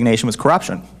of the designation was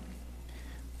corruption.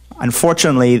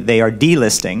 Unfortunately, they are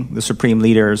delisting the Supreme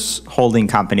Leader's holding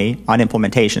company on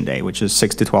implementation day, which is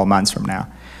 6 to 12 months from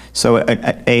now. So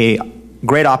a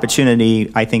great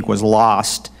opportunity, I think, was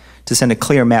lost to send a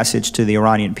clear message to the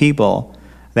Iranian people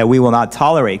that we will not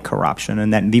tolerate corruption,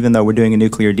 and that even though we're doing a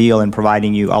nuclear deal and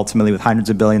providing you ultimately with hundreds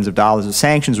of billions of dollars of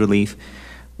sanctions relief,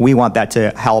 we want that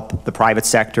to help the private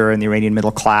sector and the Iranian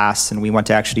middle class, and we want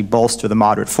to actually bolster the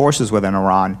moderate forces within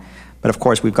Iran. But of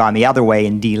course, we've gone the other way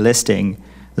in delisting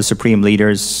the supreme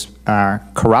leader's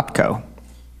corrupt co.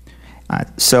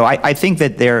 So I think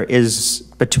that there is,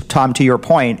 but Tom, to your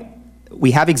point,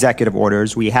 we have executive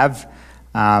orders, we have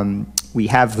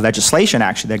legislation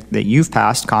actually that you've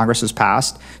passed, Congress has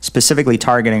passed, specifically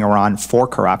targeting Iran for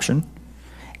corruption.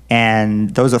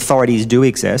 And those authorities do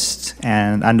exist,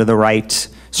 and under the right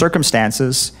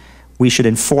circumstances, we should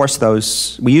enforce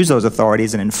those, we use those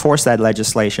authorities and enforce that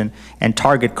legislation and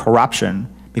target corruption,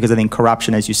 because I think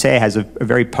corruption, as you say, has a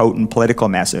very potent political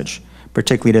message,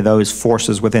 particularly to those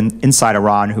forces inside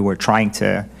Iran who are trying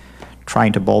to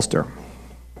bolster.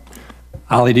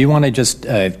 Ali, do you want to just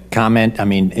comment? I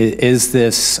mean, is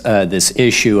this this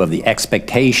issue of the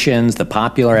expectations, the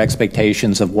popular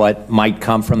expectations of what might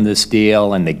come from this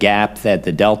deal, and the gap, that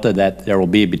the delta that there will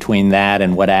be between that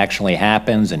and what actually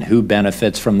happens, and who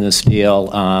benefits from this deal,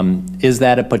 is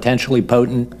that a potentially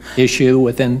potent issue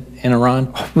in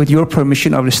Iran? With your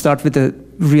permission, I will start with a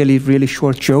really, really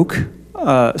short joke.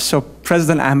 So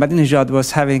President Ahmadinejad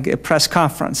was having a press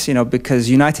conference, because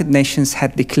United Nations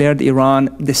had declared Iran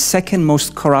the second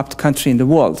most corrupt country in the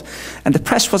world. And the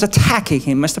press was attacking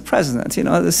him, Mr. President,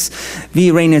 we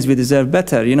Iranians, we deserve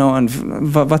better, and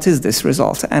what is this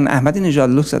result? And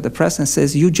Ahmadinejad looks at the press and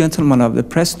says, you gentlemen of the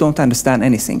press don't understand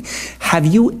anything. Have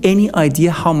you any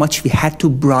idea how much we had to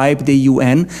bribe the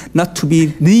UN not to be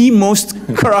the most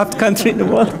corrupt country in the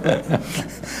world?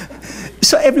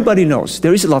 So everybody knows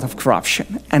there is a lot of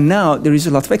corruption, and now there is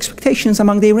a lot of expectations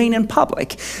among the Iranian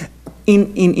public.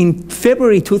 In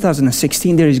February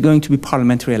 2016, there is going to be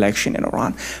parliamentary election in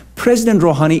Iran. President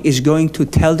Rouhani is going to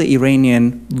tell the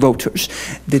Iranian voters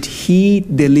that he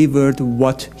delivered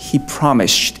what he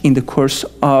promised in the course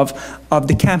of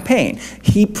the campaign.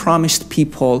 He promised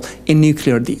people a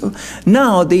nuclear deal.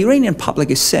 Now, the Iranian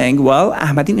public is saying, well,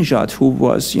 Ahmadinejad, who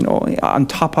was, on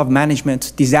top of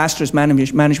disastrous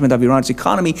management of Iran's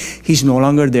economy, he's no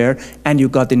longer there, and you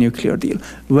got the nuclear deal.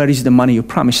 Where is the money you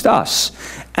promised us?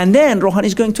 And then Rouhani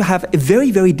is going to have a very,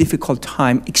 very difficult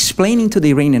time explaining to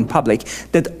the Iranian public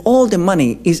that all the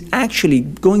money is actually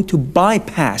going to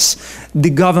bypass the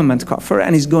government coffer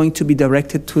and is going to be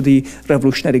directed to the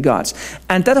Revolutionary Guards.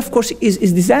 And that, of course,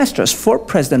 is disastrous for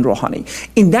President Rouhani.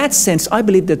 In that sense, I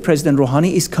believe that President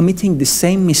Rouhani is committing the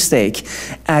same mistake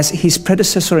as his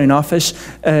predecessor in office,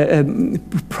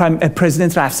 President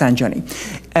Rafsanjani.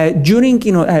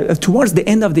 Towards the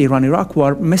end of the Iran-Iraq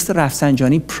war, Mr.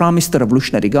 Rafsanjani promised the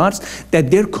Revolutionary Guards that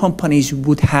their companies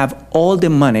would have all the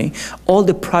money, all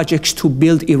the projects to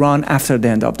build Iran after the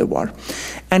end of the war.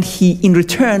 And he, in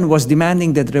return, was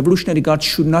demanding that the Revolutionary Guards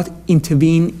should not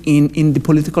intervene in the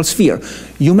political sphere.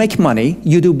 You make money,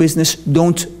 you do business,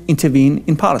 don't intervene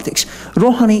in politics.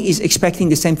 Rouhani is expecting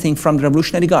the same thing from the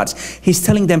Revolutionary Guards. He's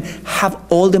telling them, have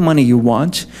all the money you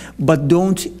want, but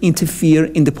don't interfere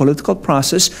in the political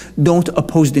process, don't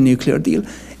oppose the nuclear deal.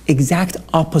 Exact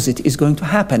opposite is going to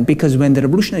happen, because when the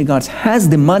Revolutionary Guards has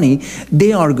the money,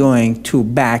 they are going to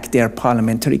back their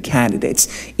parliamentary candidates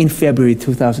in February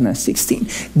 2016.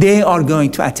 They are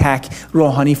going to attack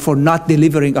Rouhani for not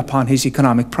delivering upon his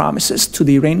economic promises to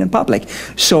the Iranian public.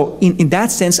 So in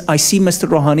that sense, I see Mr.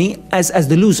 Rouhani as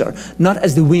the loser, not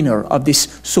as the winner of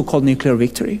this so-called nuclear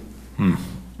victory.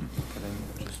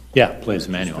 Yeah, please,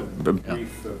 Emanuele.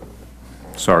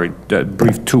 Sorry,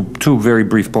 two very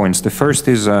brief points. The first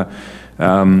is that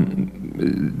on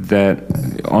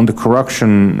the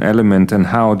corruption element and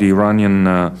how the Iranian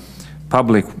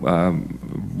public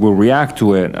will react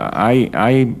to it,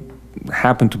 I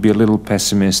happen to be a little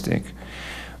pessimistic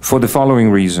for the following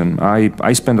reason.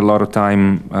 I spend a lot of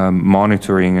time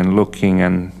monitoring and looking,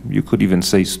 and you could even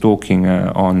say stalking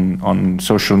on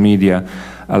social media,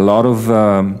 a lot of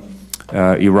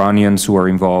Iranians who are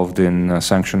involved in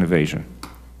sanction evasion.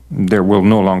 There will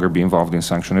no longer be involved in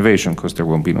sanction evasion because there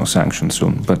will be no sanctions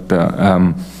soon. But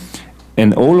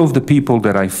and all of the people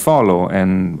that I follow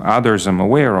and others I'm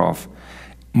aware of,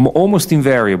 almost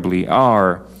invariably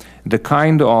are the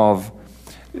kind of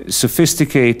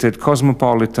sophisticated,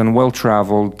 cosmopolitan,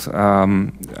 well-traveled,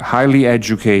 highly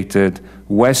educated,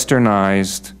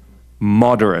 westernized,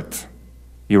 moderate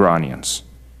Iranians.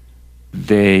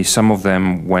 Some of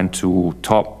them went to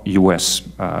top US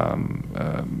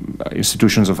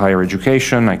institutions of higher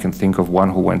education. I can think of one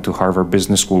who went to Harvard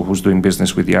Business School, who's doing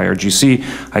business with the IRGC.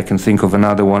 I can think of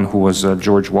another one who was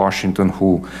George Washington,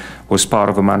 who was part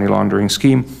of a money laundering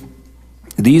scheme.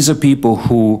 These are people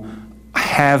who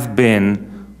have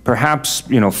been perhaps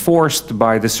forced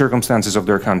by the circumstances of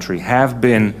their country, have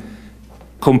been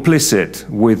complicit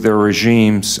with the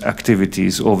regime's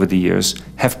activities over the years,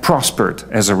 have prospered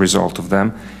as a result of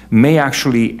them, may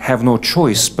actually have no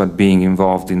choice but being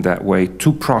involved in that way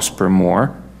to prosper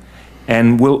more,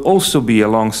 and will also be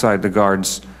alongside the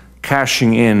guards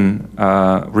cashing in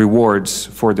rewards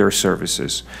for their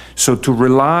services. So to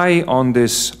rely on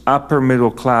this upper middle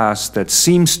class that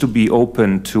seems to be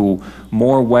open to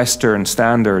more Western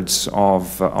standards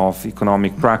of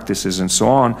economic practices and so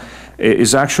on,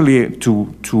 is actually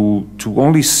to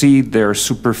only see their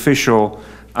superficial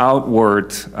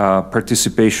outward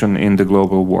participation in the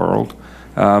global world.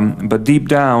 But deep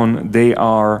down, they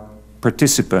are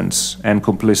participants and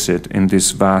complicit in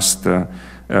this vast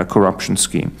corruption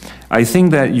scheme. I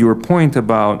think that your point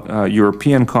about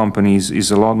European companies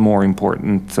is a lot more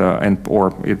important,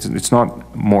 or it's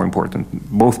not more important.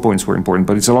 Both points were important,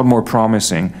 but it's a lot more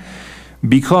promising,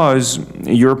 because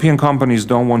European companies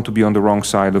don't want to be on the wrong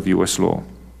side of US law,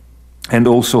 and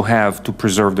also have to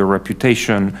preserve their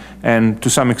reputation and to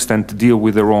some extent to deal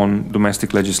with their own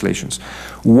domestic legislations.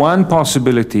 One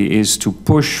possibility is to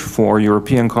push for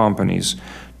European companies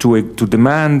to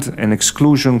demand an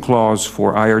exclusion clause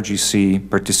for IRGC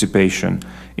participation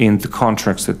in the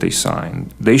contracts that they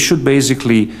sign. They should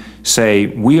basically say,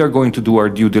 we are going to do our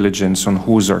due diligence on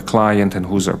who's our client and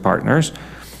who's our partners,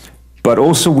 but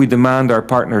also we demand our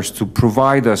partners to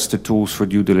provide us the tools for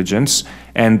due diligence,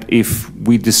 and if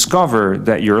we discover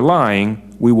that you're lying,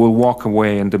 we will walk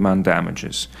away and demand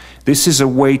damages. This is a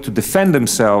way to defend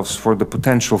themselves for the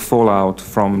potential fallout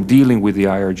from dealing with the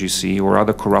IRGC or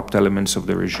other corrupt elements of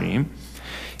the regime.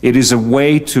 It is a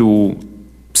way to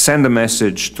send a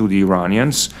message to the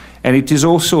Iranians, and it is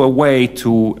also a way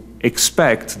to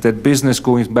expect that business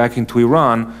going back into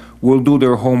Iran will do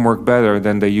their homework better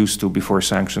than they used to before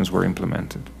sanctions were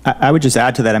implemented. I would just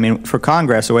add to that, I mean, for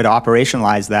Congress, a way to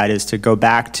operationalize that is to go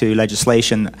back to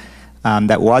legislation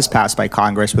that was passed by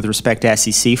Congress with respect to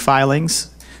SEC filings.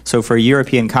 So for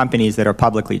European companies that are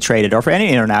publicly traded, or for any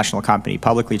international company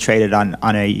publicly traded on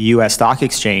a US stock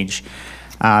exchange,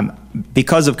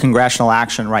 because of congressional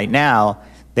action right now,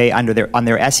 they, on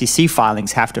their SEC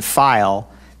filings, have to file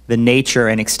the nature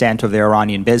and extent of their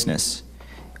Iranian business.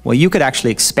 Well, you could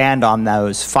actually expand on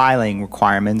those filing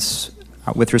requirements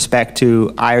with respect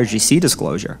to IRGC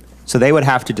disclosure. So they would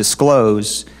have to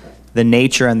disclose the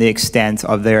nature and the extent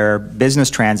of their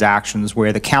business transactions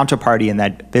where the counterparty in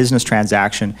that business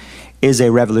transaction is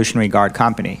a Revolutionary Guard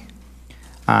company.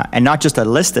 And not just a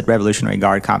listed Revolutionary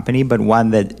Guard company, but one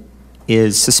that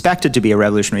is suspected to be a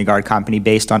Revolutionary Guard company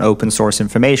based on open source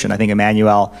information. I think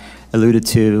Emanuele alluded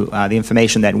to the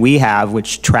information that we have,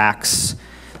 which tracks,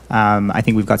 I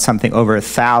think we've got something over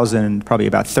 1,000, probably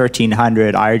about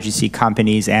 1,300 IRGC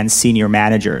companies and senior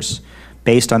managers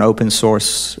based on open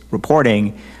source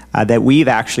reporting that we've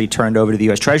actually turned over to the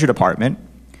US Treasury Department.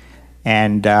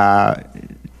 And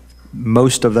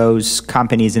most of those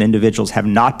companies and individuals have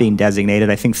not been designated.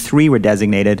 I think 3 were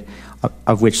designated,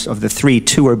 of which of the 3,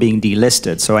 2 are being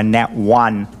delisted. So a net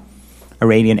 1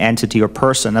 Iranian entity or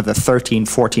person of the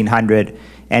 1,400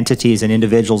 entities and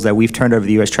individuals that we've turned over to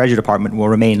the US Treasury Department will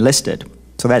remain listed.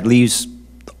 So that leaves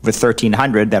over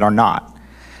 1,300 that are not.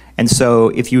 And so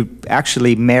if you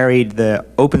actually married the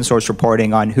open source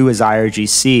reporting on who is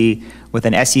IRGC with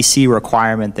an SEC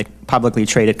requirement that publicly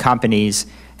traded companies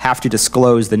have to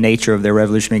disclose the nature of their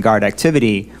Revolutionary Guard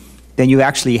activity, then you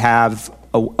actually have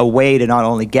a way to not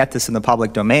only get this in the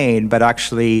public domain, but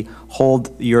actually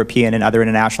hold European and other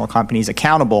international companies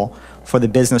accountable for the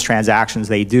business transactions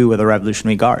they do with the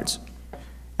Revolutionary Guards.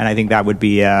 And I think that would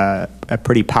be a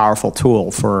pretty powerful tool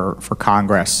for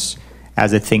Congress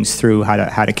as it thinks through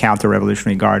how to counter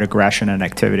Revolutionary Guard aggression and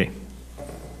activity.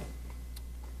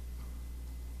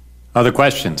 Other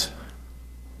questions?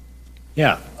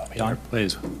 Yeah, Don,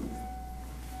 please. I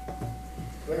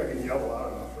think I can yell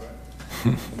loud enough,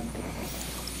 right?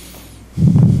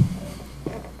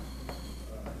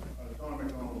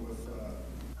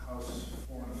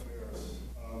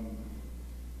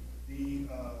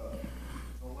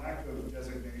 The lack of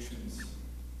designations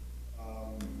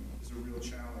is a real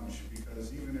challenge,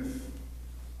 because even if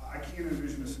I can't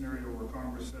envision a scenario where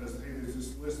Congress says, hey, there's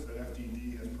this list that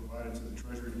FDD has provided to the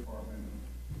Treasury Department,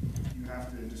 you have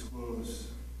to disclose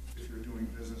if you're doing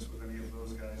business with any of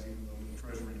those guys, even though the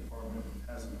Treasury Department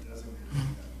hasn't designated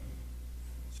them.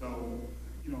 So,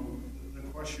 you know, the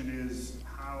question is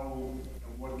how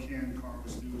and what can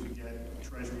Congress do to get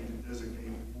Treasury to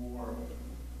designate more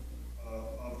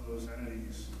of those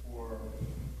entities, or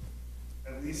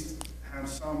at least have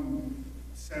some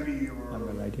semi or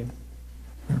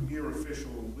near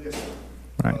official list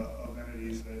of entities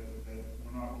entities that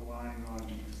we're not relying on,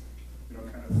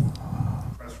 kind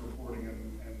of press reporting and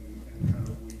kind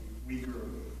of weaker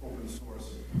open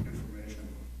source information?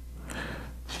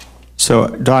 So,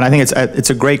 Don, I think it's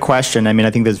a great question. I mean,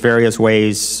 I think there's various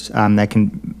ways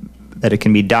that it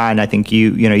can be done. I think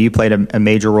you played a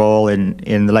major role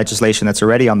in the legislation that's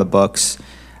already on the books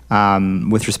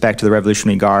with respect to the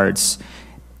Revolutionary Guards.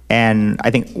 And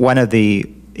I think one of the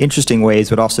interesting ways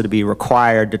would also to be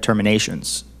required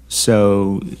determinations.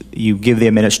 So you give the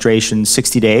administration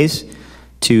 60 days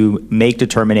to make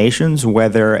determinations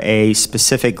whether a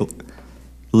specific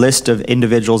list of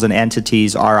individuals and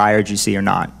entities are IRGC or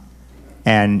not.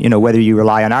 And whether you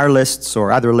rely on our lists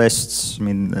or other lists, I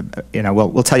mean,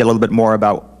 we'll tell you a little bit more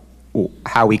about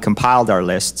how we compiled our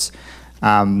lists.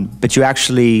 But you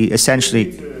actually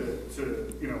essentially to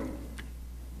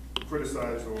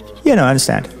criticize or I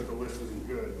understand. that the list isn't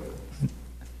good, but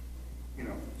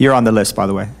You're on the list, by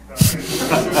the way.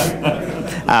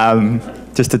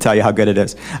 Just to tell you how good it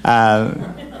is.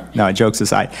 No, jokes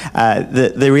aside.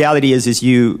 The reality is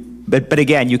you. But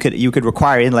again, you could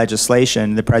require in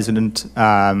legislation the President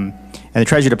and the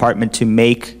Treasury Department to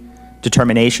make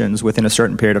determinations within a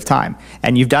certain period of time.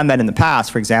 And you've done that in the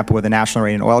past, for example, with the National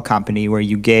Iranian Oil Company, where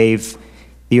you gave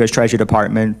the U.S. Treasury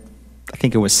Department, I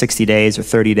think it was 60 days or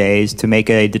 30 days, to make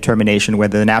a determination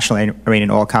whether the National Iranian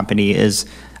Oil Company is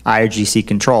IRGC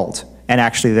controlled. And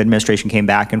actually the administration came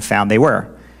back and found they were.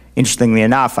 Interestingly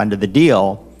enough, under the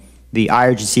deal, the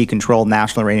IRGC-controlled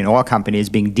National Iranian Oil Company is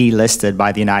being delisted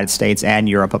by the United States and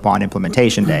Europe upon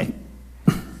implementation day.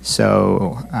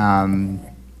 So,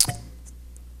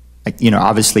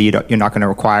 obviously you're not going to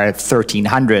require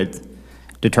 1,300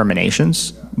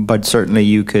 determinations, but certainly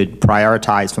you could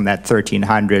prioritize from that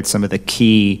 1,300 some of the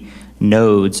key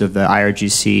nodes of the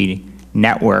IRGC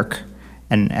network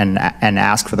and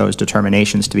ask for those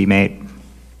determinations to be made.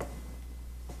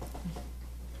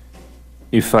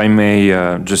 If I may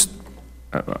just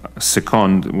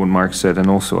second what Mark said and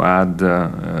also add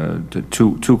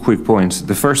two quick points.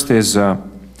 The first is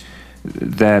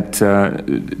that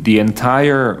the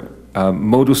entire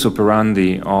modus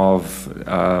operandi of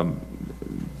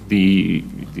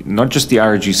not just the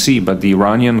IRGC, but the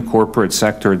Iranian corporate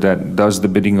sector that does the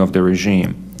bidding of the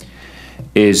regime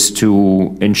is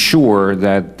to ensure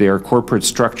that their corporate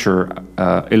structure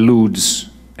eludes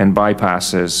and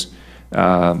bypasses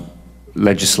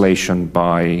legislation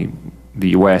by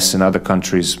the US and other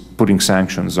countries putting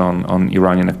sanctions on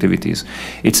Iranian activities.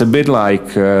 It's a bit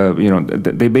like,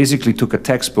 they basically took a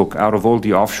textbook out of all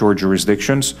the offshore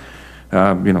jurisdictions.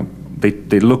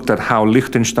 They looked at how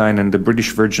Liechtenstein and the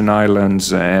British Virgin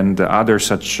Islands and other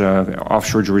such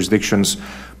offshore jurisdictions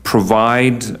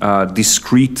provide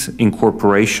discrete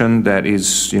incorporation that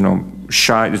is,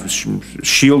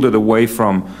 shielded away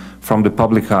from the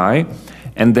public eye,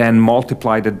 and then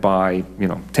multiplied it by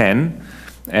 10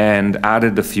 and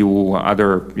added a few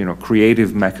other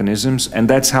creative mechanisms, and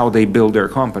that's how they build their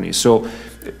companies. So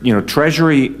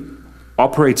Treasury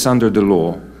operates under the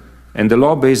law, and the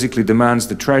law basically demands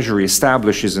the Treasury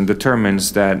establishes and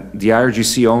determines that the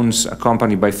IRGC owns a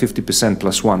company by 50%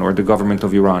 plus one, or the government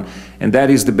of Iran, and that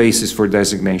is the basis for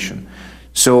designation.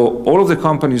 So all of the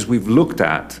companies we've looked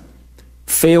at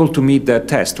fail to meet that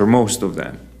test, or most of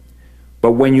them.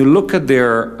 But when you look at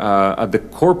their at the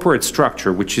corporate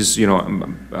structure, which is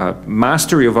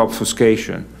mastery of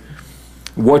obfuscation,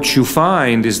 what you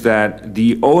find is that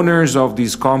the owners of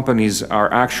these companies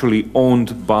are actually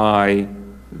owned by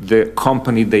the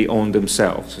company they own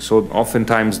themselves. So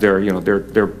oftentimes they're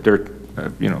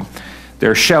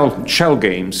shell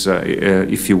games,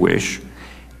 if you wish.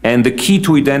 And the key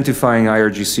to identifying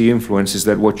IRGC influence is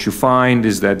that what you find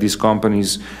is that these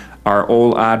companies are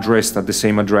all addressed at the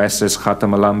same address as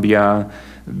Khatam al-Anbiya.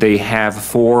 They have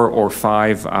 4 or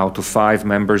 5 out of 5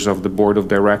 members of the board of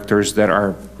directors that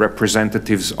are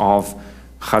representatives of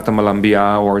Khatam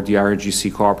al-Anbiya or the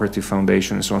IRGC Cooperative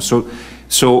Foundation and so on.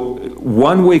 So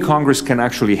one way Congress can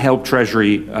actually help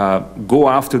Treasury go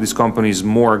after these companies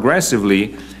more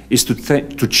aggressively is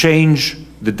to change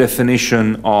the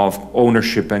definition of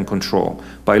ownership and control.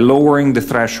 By lowering the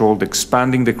threshold,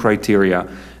 expanding the criteria,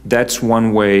 that's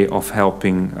one way of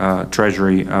helping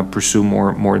Treasury pursue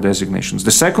more designations.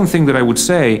 The second thing that I would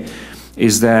say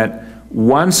is that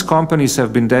once companies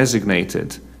have been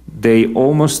designated,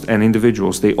 and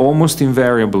individuals, they almost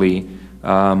invariably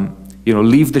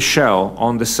leave the shell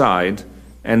on the side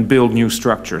and build new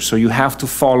structures. So you have to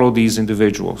follow these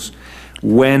individuals.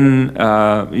 When,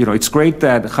 it's great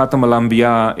that Khatam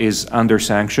al-Anbiya is under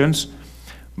sanctions,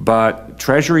 but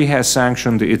Treasury has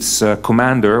sanctioned its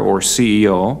commander or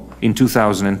CEO in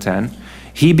 2010.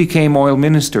 He became oil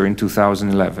minister in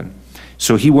 2011.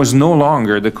 So he was no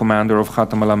longer the commander of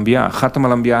Khatam al-Anbiya. Khatam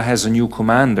al-Anbiya has a new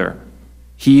commander.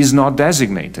 He is not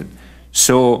designated.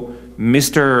 So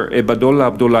Mr.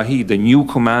 Ebadollah Abdullahi, the new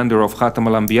commander of Khatam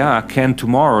al-Anbiya, can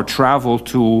tomorrow travel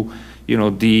to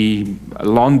the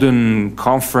London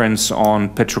conference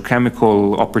on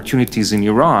petrochemical opportunities in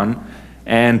Iran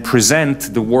and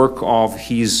present the work of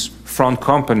his front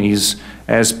companies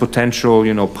as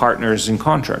potential, partners in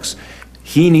contracts.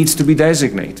 He needs to be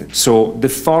designated. So the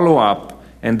follow-up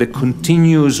and the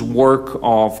continuous work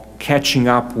of catching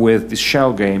up with the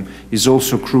shell game is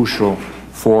also crucial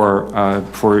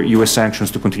for U.S.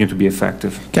 sanctions to continue to be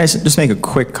effective. Can I just make a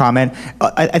quick comment?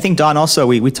 I think, Don, also,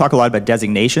 we talk a lot about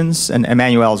designations, and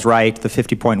Emanuele's right, the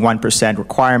 50.1%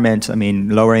 requirement, I mean,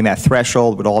 lowering that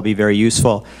threshold would all be very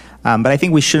useful. But I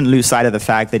think we shouldn't lose sight of the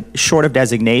fact that short of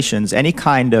designations, any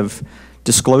kind of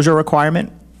disclosure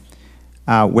requirement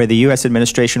where the U.S.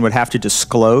 administration would have to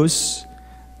disclose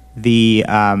the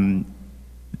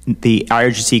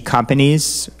IRGC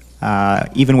companies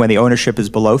even when the ownership is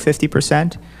below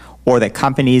 50%, or that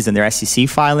companies in their SEC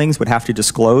filings would have to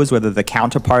disclose whether the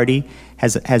counterparty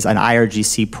has an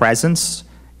IRGC presence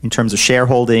in terms of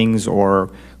shareholdings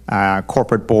or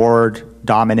corporate board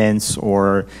dominance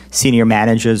or senior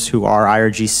managers who are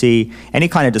IRGC. Any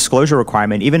kind of disclosure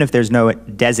requirement, even if there's no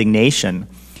designation,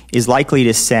 is likely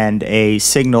to send a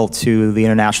signal to the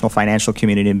international financial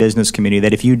community and business community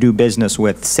that if you do business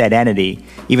with said entity,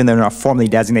 even though they're not formally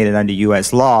designated under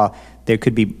U.S. law, there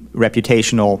could be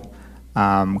reputational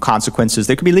consequences.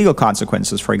 There could be legal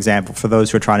consequences, for example, for those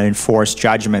who are trying to enforce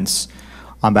judgments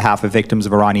on behalf of victims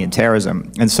of Iranian terrorism.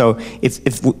 And so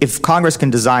if Congress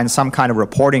can design some kind of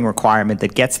reporting requirement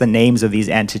that gets the names of these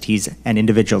entities and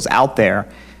individuals out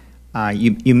there,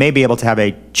 you may be able to have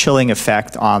a chilling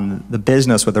effect on the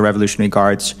business with the Revolutionary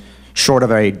Guards, short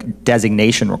of a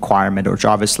designation requirement, which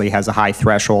obviously has a high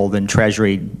threshold, and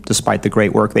Treasury, despite the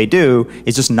great work they do,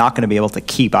 is just not going to be able to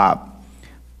keep up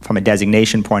from a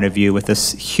designation point of view with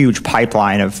this huge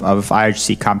pipeline of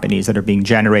IRGC companies that are being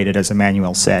generated, as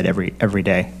Emanuele said, every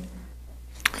day.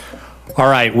 All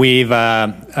right, we've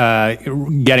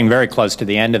getting very close to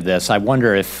the end of this. I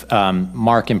wonder if,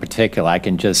 Mark in particular, I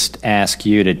can just ask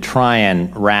you to try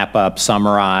and wrap up,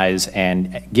 summarize,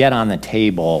 and get on the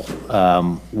table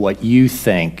what you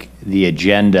think the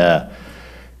agenda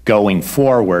going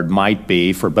forward might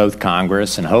be for both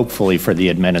Congress and hopefully for the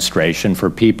administration, for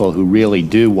people who really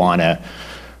do want to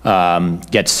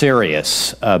get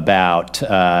serious about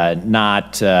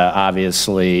not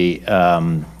obviously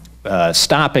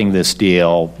stopping this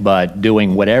deal, but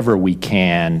doing whatever we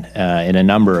can in a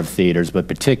number of theaters, but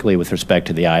particularly with respect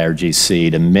to the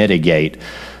IRGC, to mitigate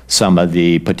some of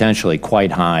the potentially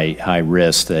quite high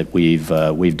risks that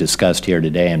we've discussed here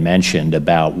today and mentioned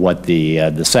about what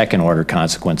the second order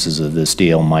consequences of this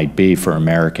deal might be for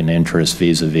American interests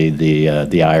vis-a-vis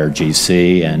the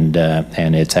IRGC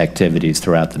and its activities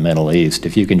throughout the Middle East.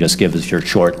 If you can just give us your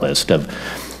short list of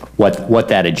what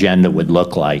that agenda would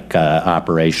look like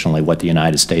operationally, what the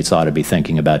United States ought to be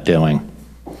thinking about doing.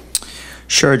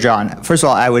 Sure, John. First of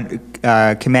all, I would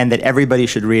commend that everybody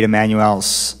should read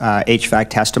Emanuele's HVAC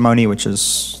testimony, which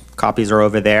is, copies are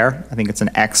over there. I think it's an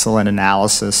excellent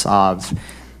analysis of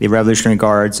the Revolutionary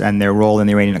Guards and their role in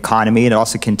the Iranian economy. It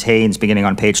also contains, beginning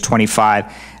on page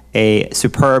 25, a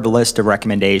superb list of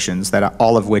recommendations, that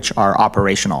all of which are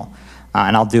operational.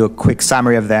 And I'll do a quick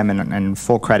summary of them, and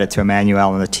full credit to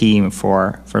Emanuele and the team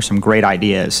for some great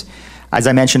ideas. As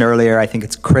I mentioned earlier, I think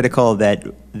it's critical that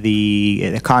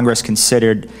the Congress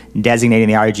considered designating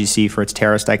the IRGC for its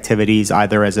terrorist activities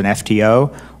either as an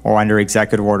FTO or under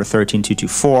Executive Order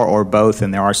 13224 or both,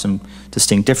 and there are some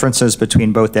distinct differences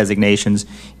between both designations.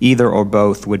 Either or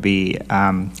both would be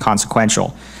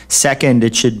consequential. Second,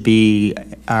 it should be,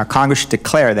 Congress should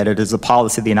declare that it is the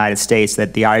policy of the United States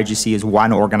that the IRGC is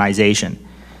one organization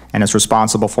and is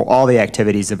responsible for all the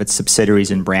activities of its subsidiaries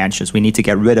and branches. We need to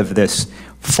get rid of this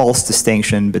false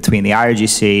distinction between the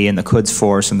IRGC and the Quds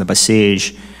Force and the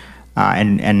Basij,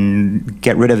 and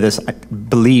get rid of this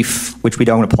belief, which we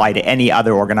don't apply to any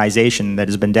other organization that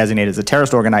has been designated as a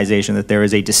terrorist organization, that there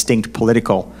is a distinct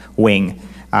political wing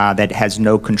that has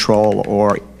no control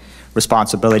or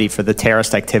responsibility for the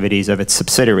terrorist activities of its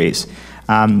subsidiaries.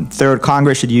 Third,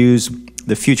 Congress should use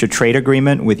the future trade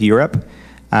agreement with Europe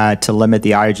to limit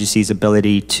the IRGC's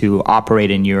ability to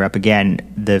operate in Europe. Again,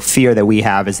 the fear that we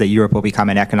have is that Europe will become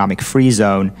an economic free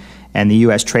zone, and the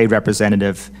U.S. trade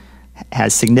representative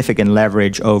has significant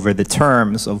leverage over the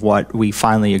terms of what we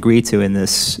finally agreed to in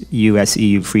this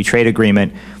U.S.-EU free trade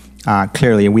agreement.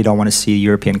 Clearly, we don't want to see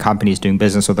European companies doing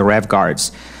business with the Rev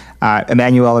Guards.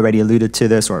 Emanuele already alluded to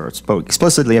this or spoke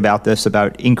explicitly about this,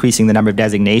 about increasing the number of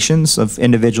designations of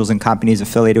individuals and companies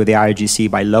affiliated with the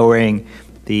IRGC by lowering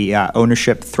the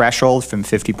ownership threshold from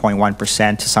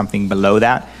 50.1% to something below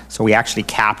that. So we actually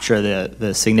capture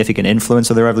the significant influence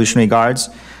of the Revolutionary Guards.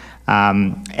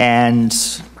 And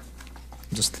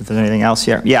just if there's anything else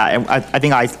here. Yeah, I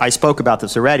think I spoke about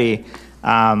this already,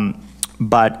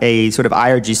 but a sort of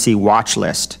IRGC watch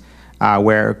list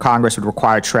where Congress would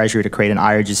require Treasury to create an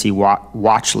IRGC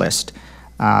watch list,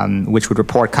 which would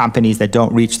report companies that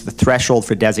don't reach the threshold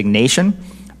for designation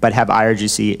but have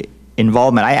IRGC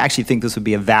involvement. I actually think this would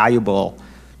be a valuable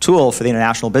tool for the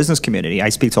international business community. I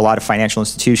speak to a lot of financial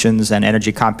institutions and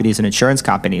energy companies and insurance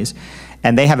companies,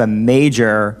 and they have a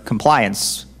major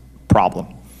compliance problem,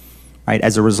 right,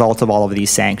 as a result of all of these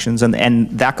sanctions, and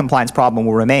that compliance problem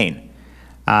will remain.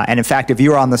 And in fact, if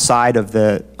you're on the side of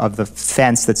the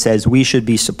fence that says we should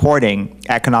be supporting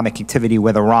economic activity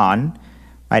with Iran,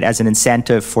 right, as an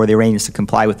incentive for the Iranians to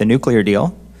comply with the nuclear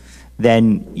deal,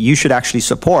 then you should actually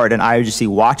support an IRGC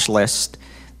watch list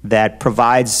that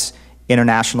provides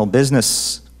international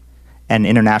business and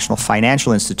international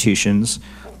financial institutions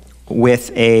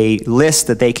with a list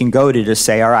that they can go to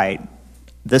say, all right,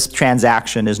 this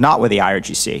transaction is not with the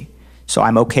IRGC, so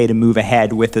I'm okay to move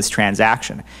ahead with this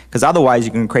transaction. Because otherwise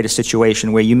you can create a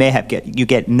situation where you may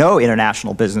get no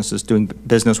international businesses doing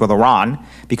business with Iran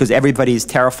because everybody's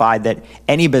terrified that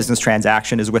any business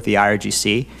transaction is with the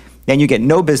IRGC. Then you get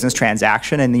no business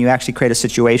transaction, and then you actually create a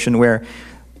situation where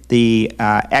the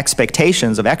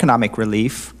expectations of economic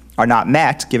relief are not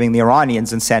met, giving the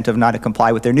Iranians incentive not to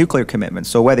comply with their nuclear commitments.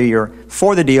 So whether you're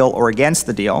for the deal or against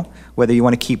the deal, whether you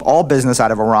want to keep all business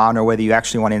out of Iran or whether you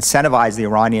actually want to incentivize the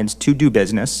Iranians to do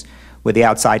business with the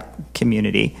outside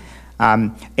community,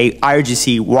 a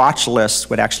IRGC watch list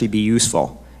would actually be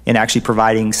useful in actually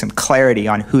providing some clarity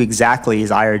on who exactly is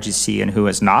IRGC and who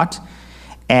is not.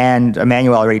 And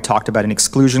Emanuele already talked about an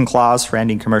exclusion clause for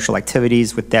ending commercial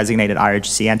activities with designated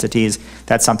IRGC entities.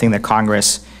 That's something that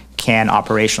Congress can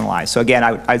operationalize. So again,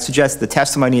 I'd suggest the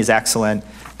testimony is excellent.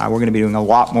 We're going to be doing a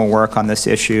lot more work on this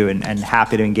issue and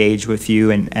happy to engage with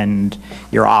you and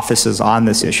your offices on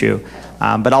this issue.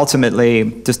 But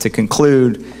ultimately, just to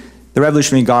conclude, the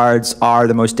Revolutionary Guards are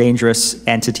the most dangerous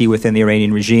entity within the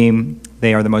Iranian regime.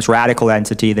 They are the most radical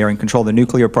entity. They're in control of the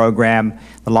nuclear program,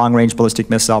 the long-range ballistic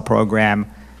missile program.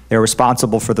 They're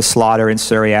responsible for the slaughter in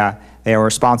Syria. They are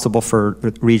responsible for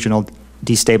regional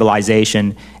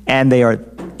destabilization, and they are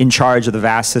in charge of the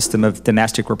vast system of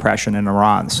domestic repression in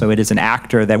Iran. So it is an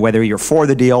actor that, whether you're for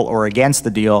the deal or against the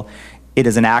deal, it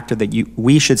is an actor that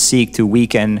we should seek to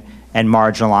weaken and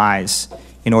marginalize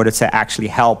in order to actually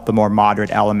help the more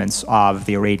moderate elements of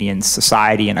the Iranian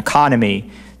society and economy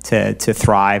to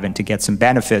thrive and to get some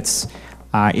benefits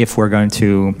if we're going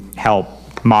to help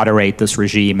moderate this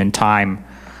regime in time,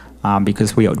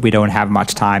 because we don't have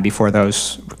much time before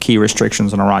those key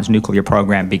restrictions on Iran's nuclear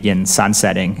program begin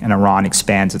sunsetting and Iran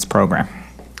expands its program.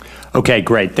 Okay,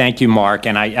 great. Thank you, Mark.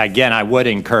 And I would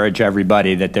encourage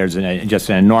everybody that there's just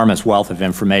an enormous wealth of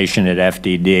information at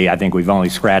FDD. I think we've only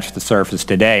scratched the surface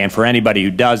today. And for anybody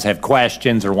who does have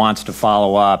questions or wants to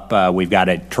follow up, we've got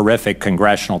a terrific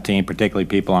congressional team, particularly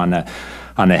people on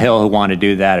the Hill who want to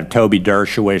do that, of Toby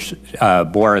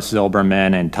Dershowitz, Boris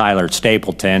Zilberman, and Tyler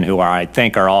Stapleton, who I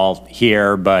think are all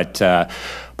here, but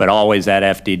always at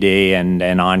FDD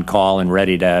and on call and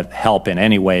ready to help in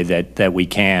any way that we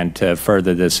can to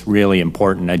further this really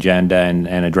important agenda and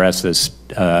address this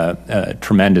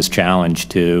tremendous challenge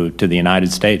to the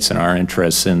United States and our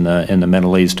interests in the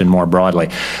Middle East and more broadly.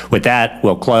 With that,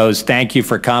 we'll close. Thank you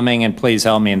for coming, and please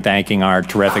help me in thanking our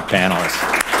terrific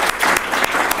panelists.